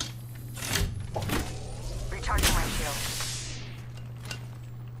 Recharging my shield.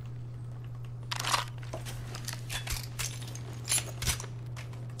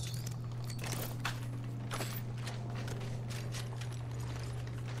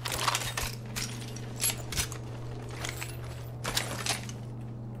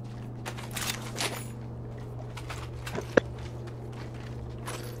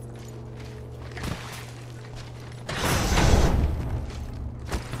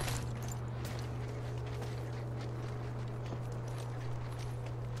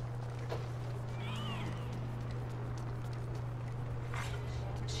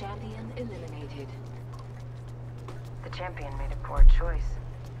 Champion eliminated. The champion made a poor choice.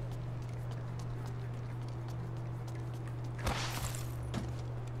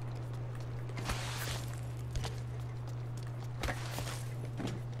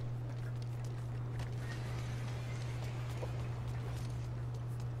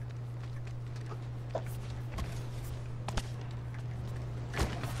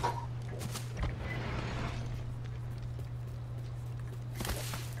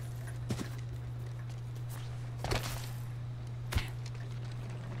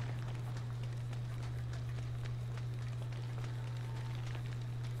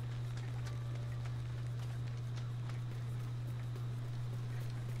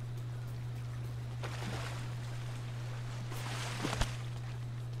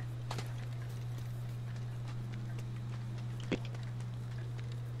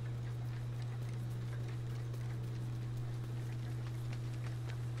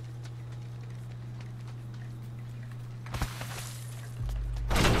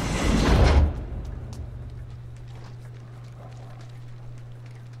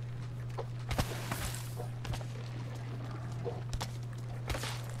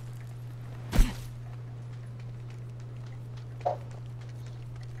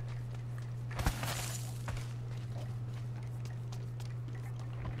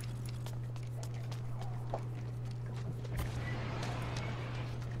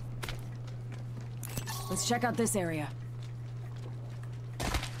 Let's check out this area.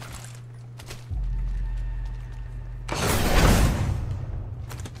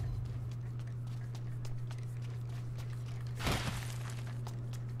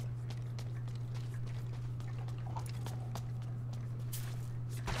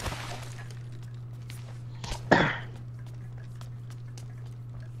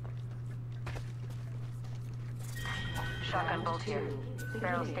 Shotgun bolt here.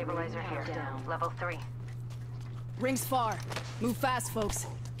 Barrel stabilizer here. Level 3. Ring's far. Move fast, folks.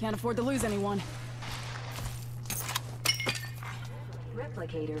 Can't afford to lose anyone.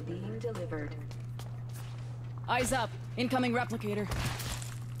 Replicator being delivered. Eyes up. Incoming replicator.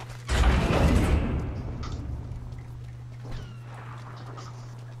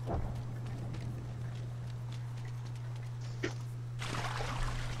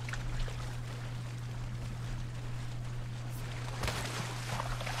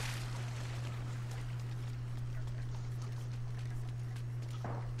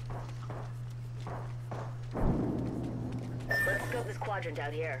 Let's scope this quadrant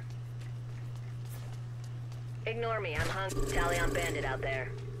out here. Ignore me, I'm hungry. Tally on bandit out there.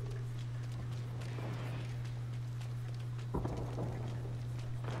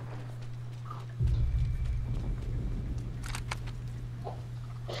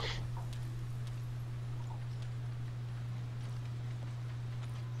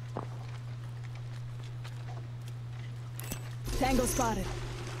 Tango spotted.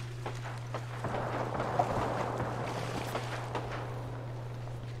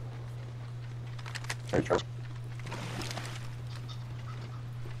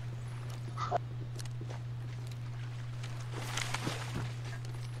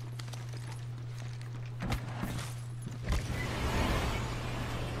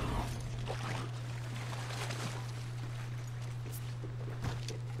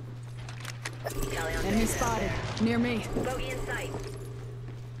 Enemy spotted. Near me. Bogey in sight.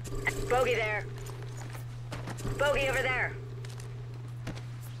 Bogey there. Bogey over there.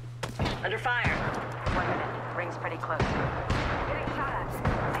 Under fire. 1 minute. Ring's pretty close. Getting shot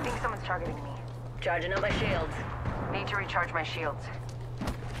at. I think someone's targeting me. Charging up my shields. Need to recharge my shields.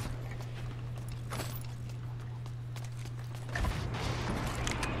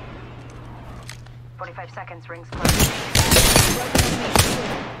 "45 seconds. Ring's close.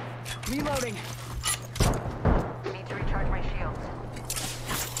 Reloading. Need to recharge my shields.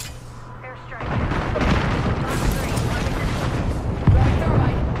 Airstrike.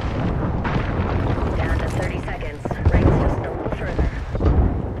 Down to 30 seconds. Rings just a little further.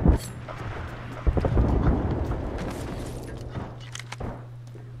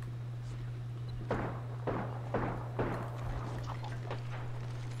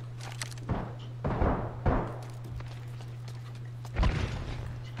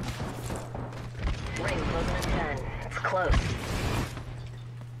 Ring closing in 10. It's close.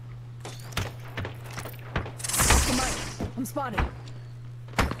 Oscar Mike, I'm spotted.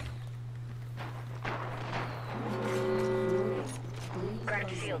 Crack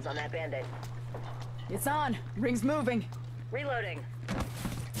the shields on that bandit. It's on. Ring's moving. Reloading.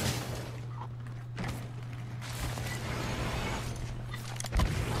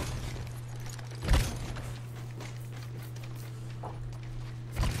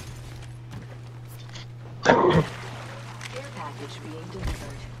 Care package being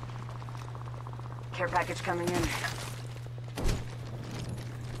delivered. Care package coming in.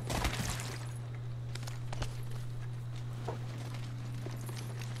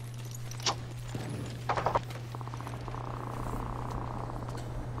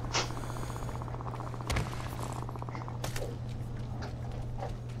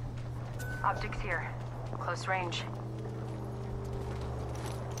 Optics here. Close range.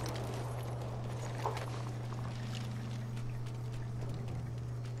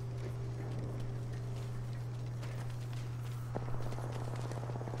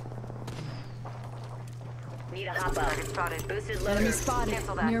 Need a hop up. Spotted. Boosted Enemy loader. spotted.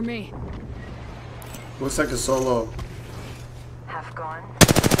 Cancel that. Near me. Looks like a solo. Half gone.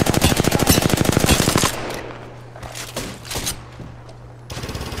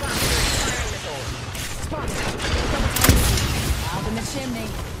 Spotted. Out in the chimney.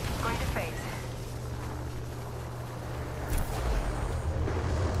 Going to phase.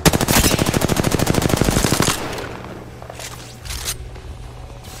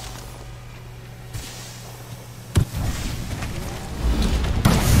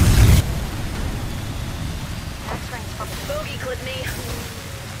 Bogey clipped me.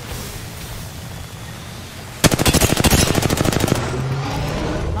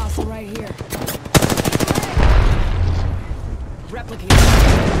 Hostile right here. Replicate.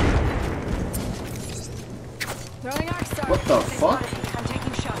 Throwing arc star. What the fuck? I'm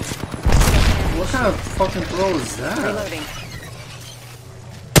taking shots. What kind of fucking throw is that? Reloading.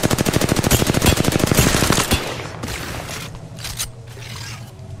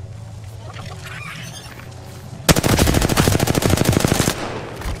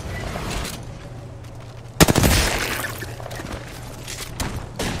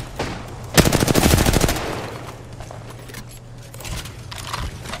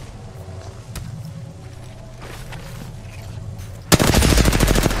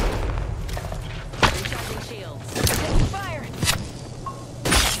 Recharging shields. Taking fire.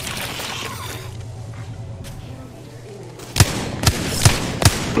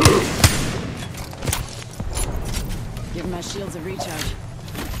 Giving my shields a recharge.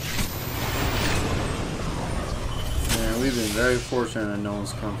 Man, we've been very fortunate that no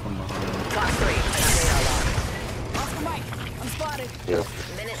one's come from behind. Box 3. I got radar lock. Oscar Mike, I'm spotted. Yeah.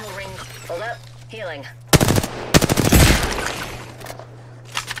 Minute till ring. Hold up. Healing.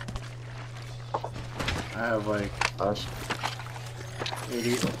 I have like Us.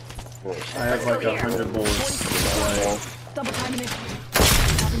 80. I have like 100 bullets. Like, Double timing it.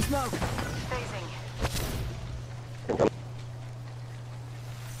 Having smoke. Phasing.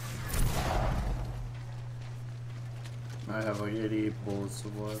 I have like 88 bullets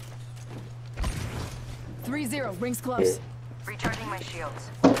left. 3-0. Rings close. Recharging my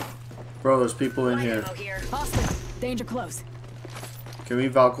shields. Bro, there's people in here. Hostile. Danger close. Can we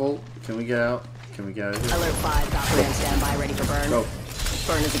Valkyl? Can we get out? Can we get out of here? Alert 5. Valkyrie on standby. Ready for burn. Go.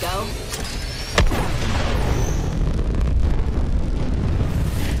 Burn is a go.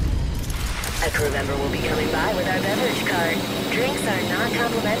 A crew member will be coming by with our beverage cart. Drinks are not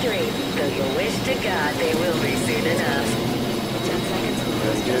complimentary, though you'll wish to God they will be soon enough. 10 seconds.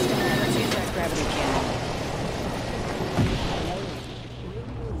 Rose just ahead. Let's use that gravity cannon.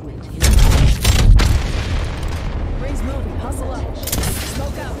 Rings moving. Hustle up.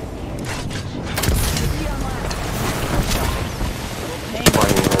 Smoke out. Repeat on last.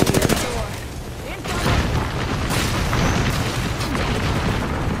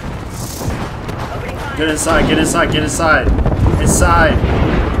 Get inside, get inside, get inside. Inside.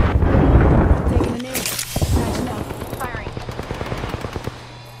 Taking a nade. Patching up. Firing.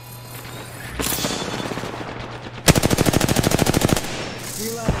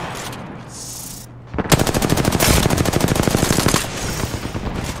 Reloading.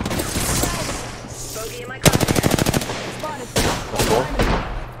 Bogey in my crosshair. Spotted.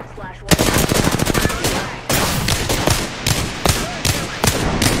 Slash one.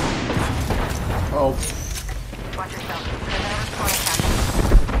 Oh. Watch yourself.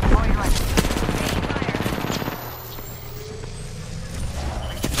 Oh, you're right.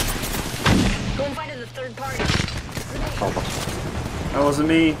 Go and find the third party. That wasn't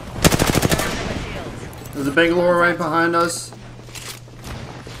me. There's a Bangalore right behind us.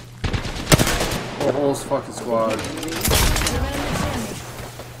 The whole fucking squad.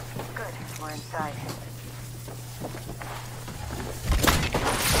 Good. We're inside.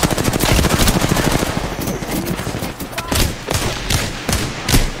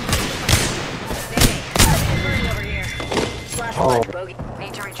 Oh. Bogey.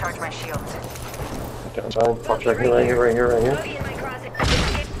 Need to recharge my shields. Downside. Fox right here, right here, right here, right here. Bogey in my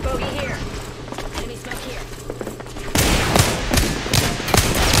crosshair. Bogey here. Enemy smoke here.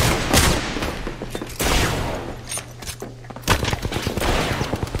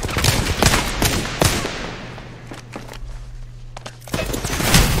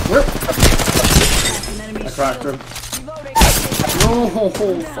 Where? I cracked him. No,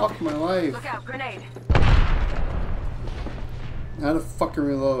 fuck my life. Look out, grenade. How to fucking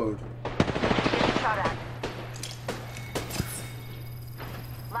reload? Getting shot at.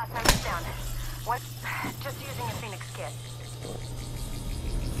 Last time it's down. What? Just using a Phoenix kit.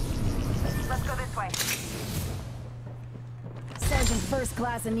 Let's go this way. Sergeant First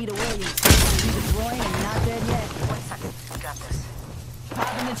Class Anita Williams. She's deploying and not dead yet. 1 second. Got this.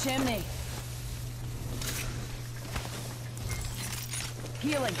 Pop in the chimney.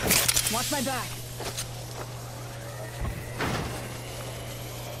 Healing. Watch my back.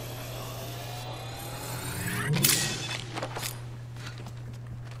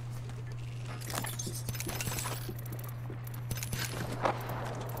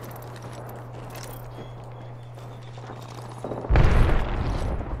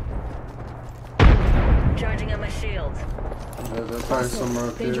 Charging on my shields. There's probably somewhere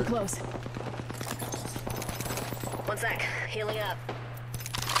up Danger here. close. 1 sec. Healing up.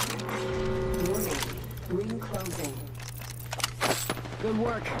 Warning. Ring closing. Good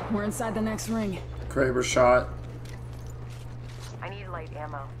work. We're inside the next ring. Kraber shot. I need light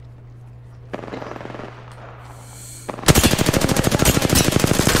ammo.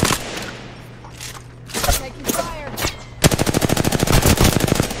 Taking fire.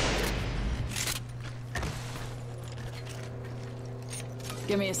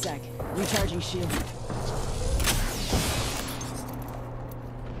 Give me a sec. Recharging shield.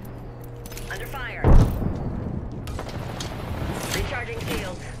 Under fire. Recharging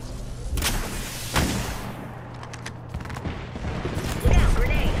shields. Look out,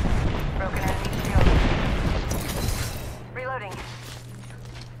 grenade. Broken enemy shield. Reloading.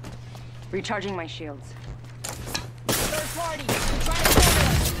 Recharging my shields. Third party. Try to kill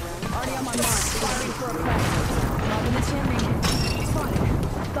us. Already on my mark. Firing for effect. Drop in the chimney. Spotted.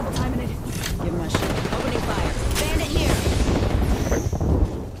 Double timing it. Give him my shield. Opening fire. Bandit here.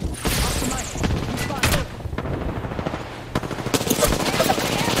 Off the mic. Spotted.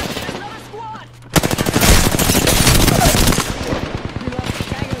 Another squad. Reload.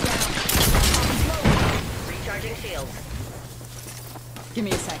 Tango down. Recharging shields. Give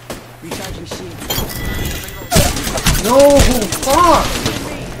me a sec. Recharging shields. No, fuck!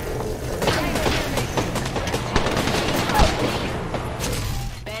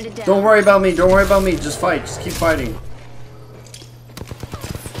 Bandit down. Don't worry about me, don't worry about me. Just fight, just keep fighting.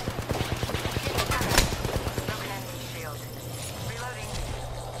 Broken enemy shield. Reloading.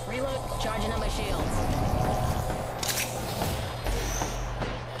 Reload. Charging on my shields.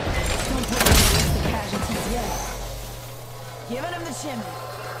 Don't put him on the list of casualties yet. Giving him the chimney.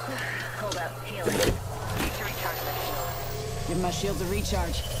 Hold up. Healing. Need to recharge my shield. Give my shields a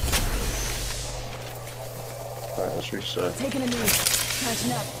recharge. Alright, let's reset. Taking a knee.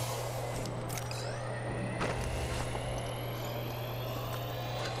 Catching up.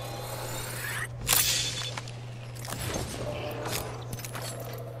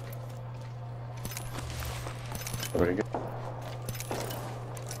 Where'd it go?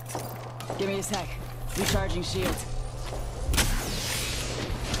 Give me a sec. Recharging shield.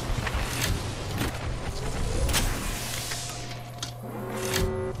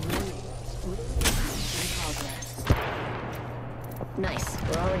 Nice.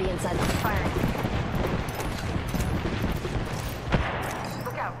 We're already inside the fire.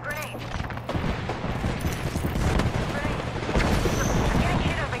 Look out, grenade. Grenade. I'm getting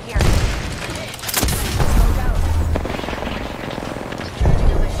hit over here. Look out. Charging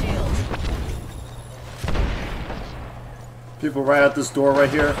on my shield. People right at this door right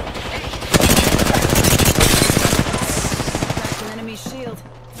here. Cracked an enemy shield.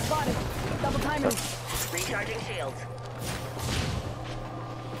 Spotted. Double timing. Recharging shields.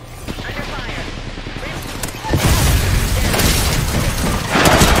 Under fire.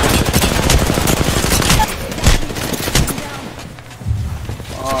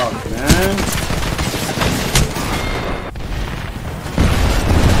 Oh man.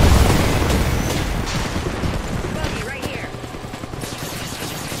 Buggy right here.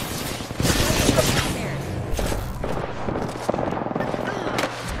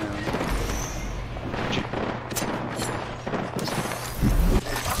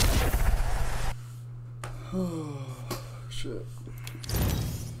 Oh shit.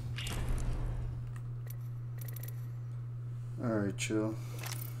 Alright, chill.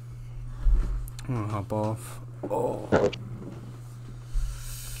 I'm gonna hop off. Oh.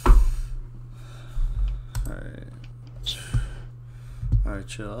 Alright. Alright,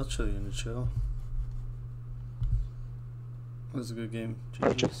 chill. I'll chill you in the chill. That was a good game.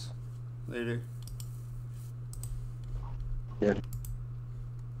 GG's. Later. Yeah.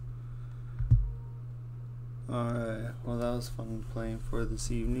 Alright, well that was fun playing for this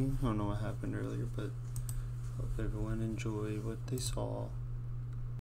evening. I don't know what happened earlier, but hope everyone enjoyed what they saw.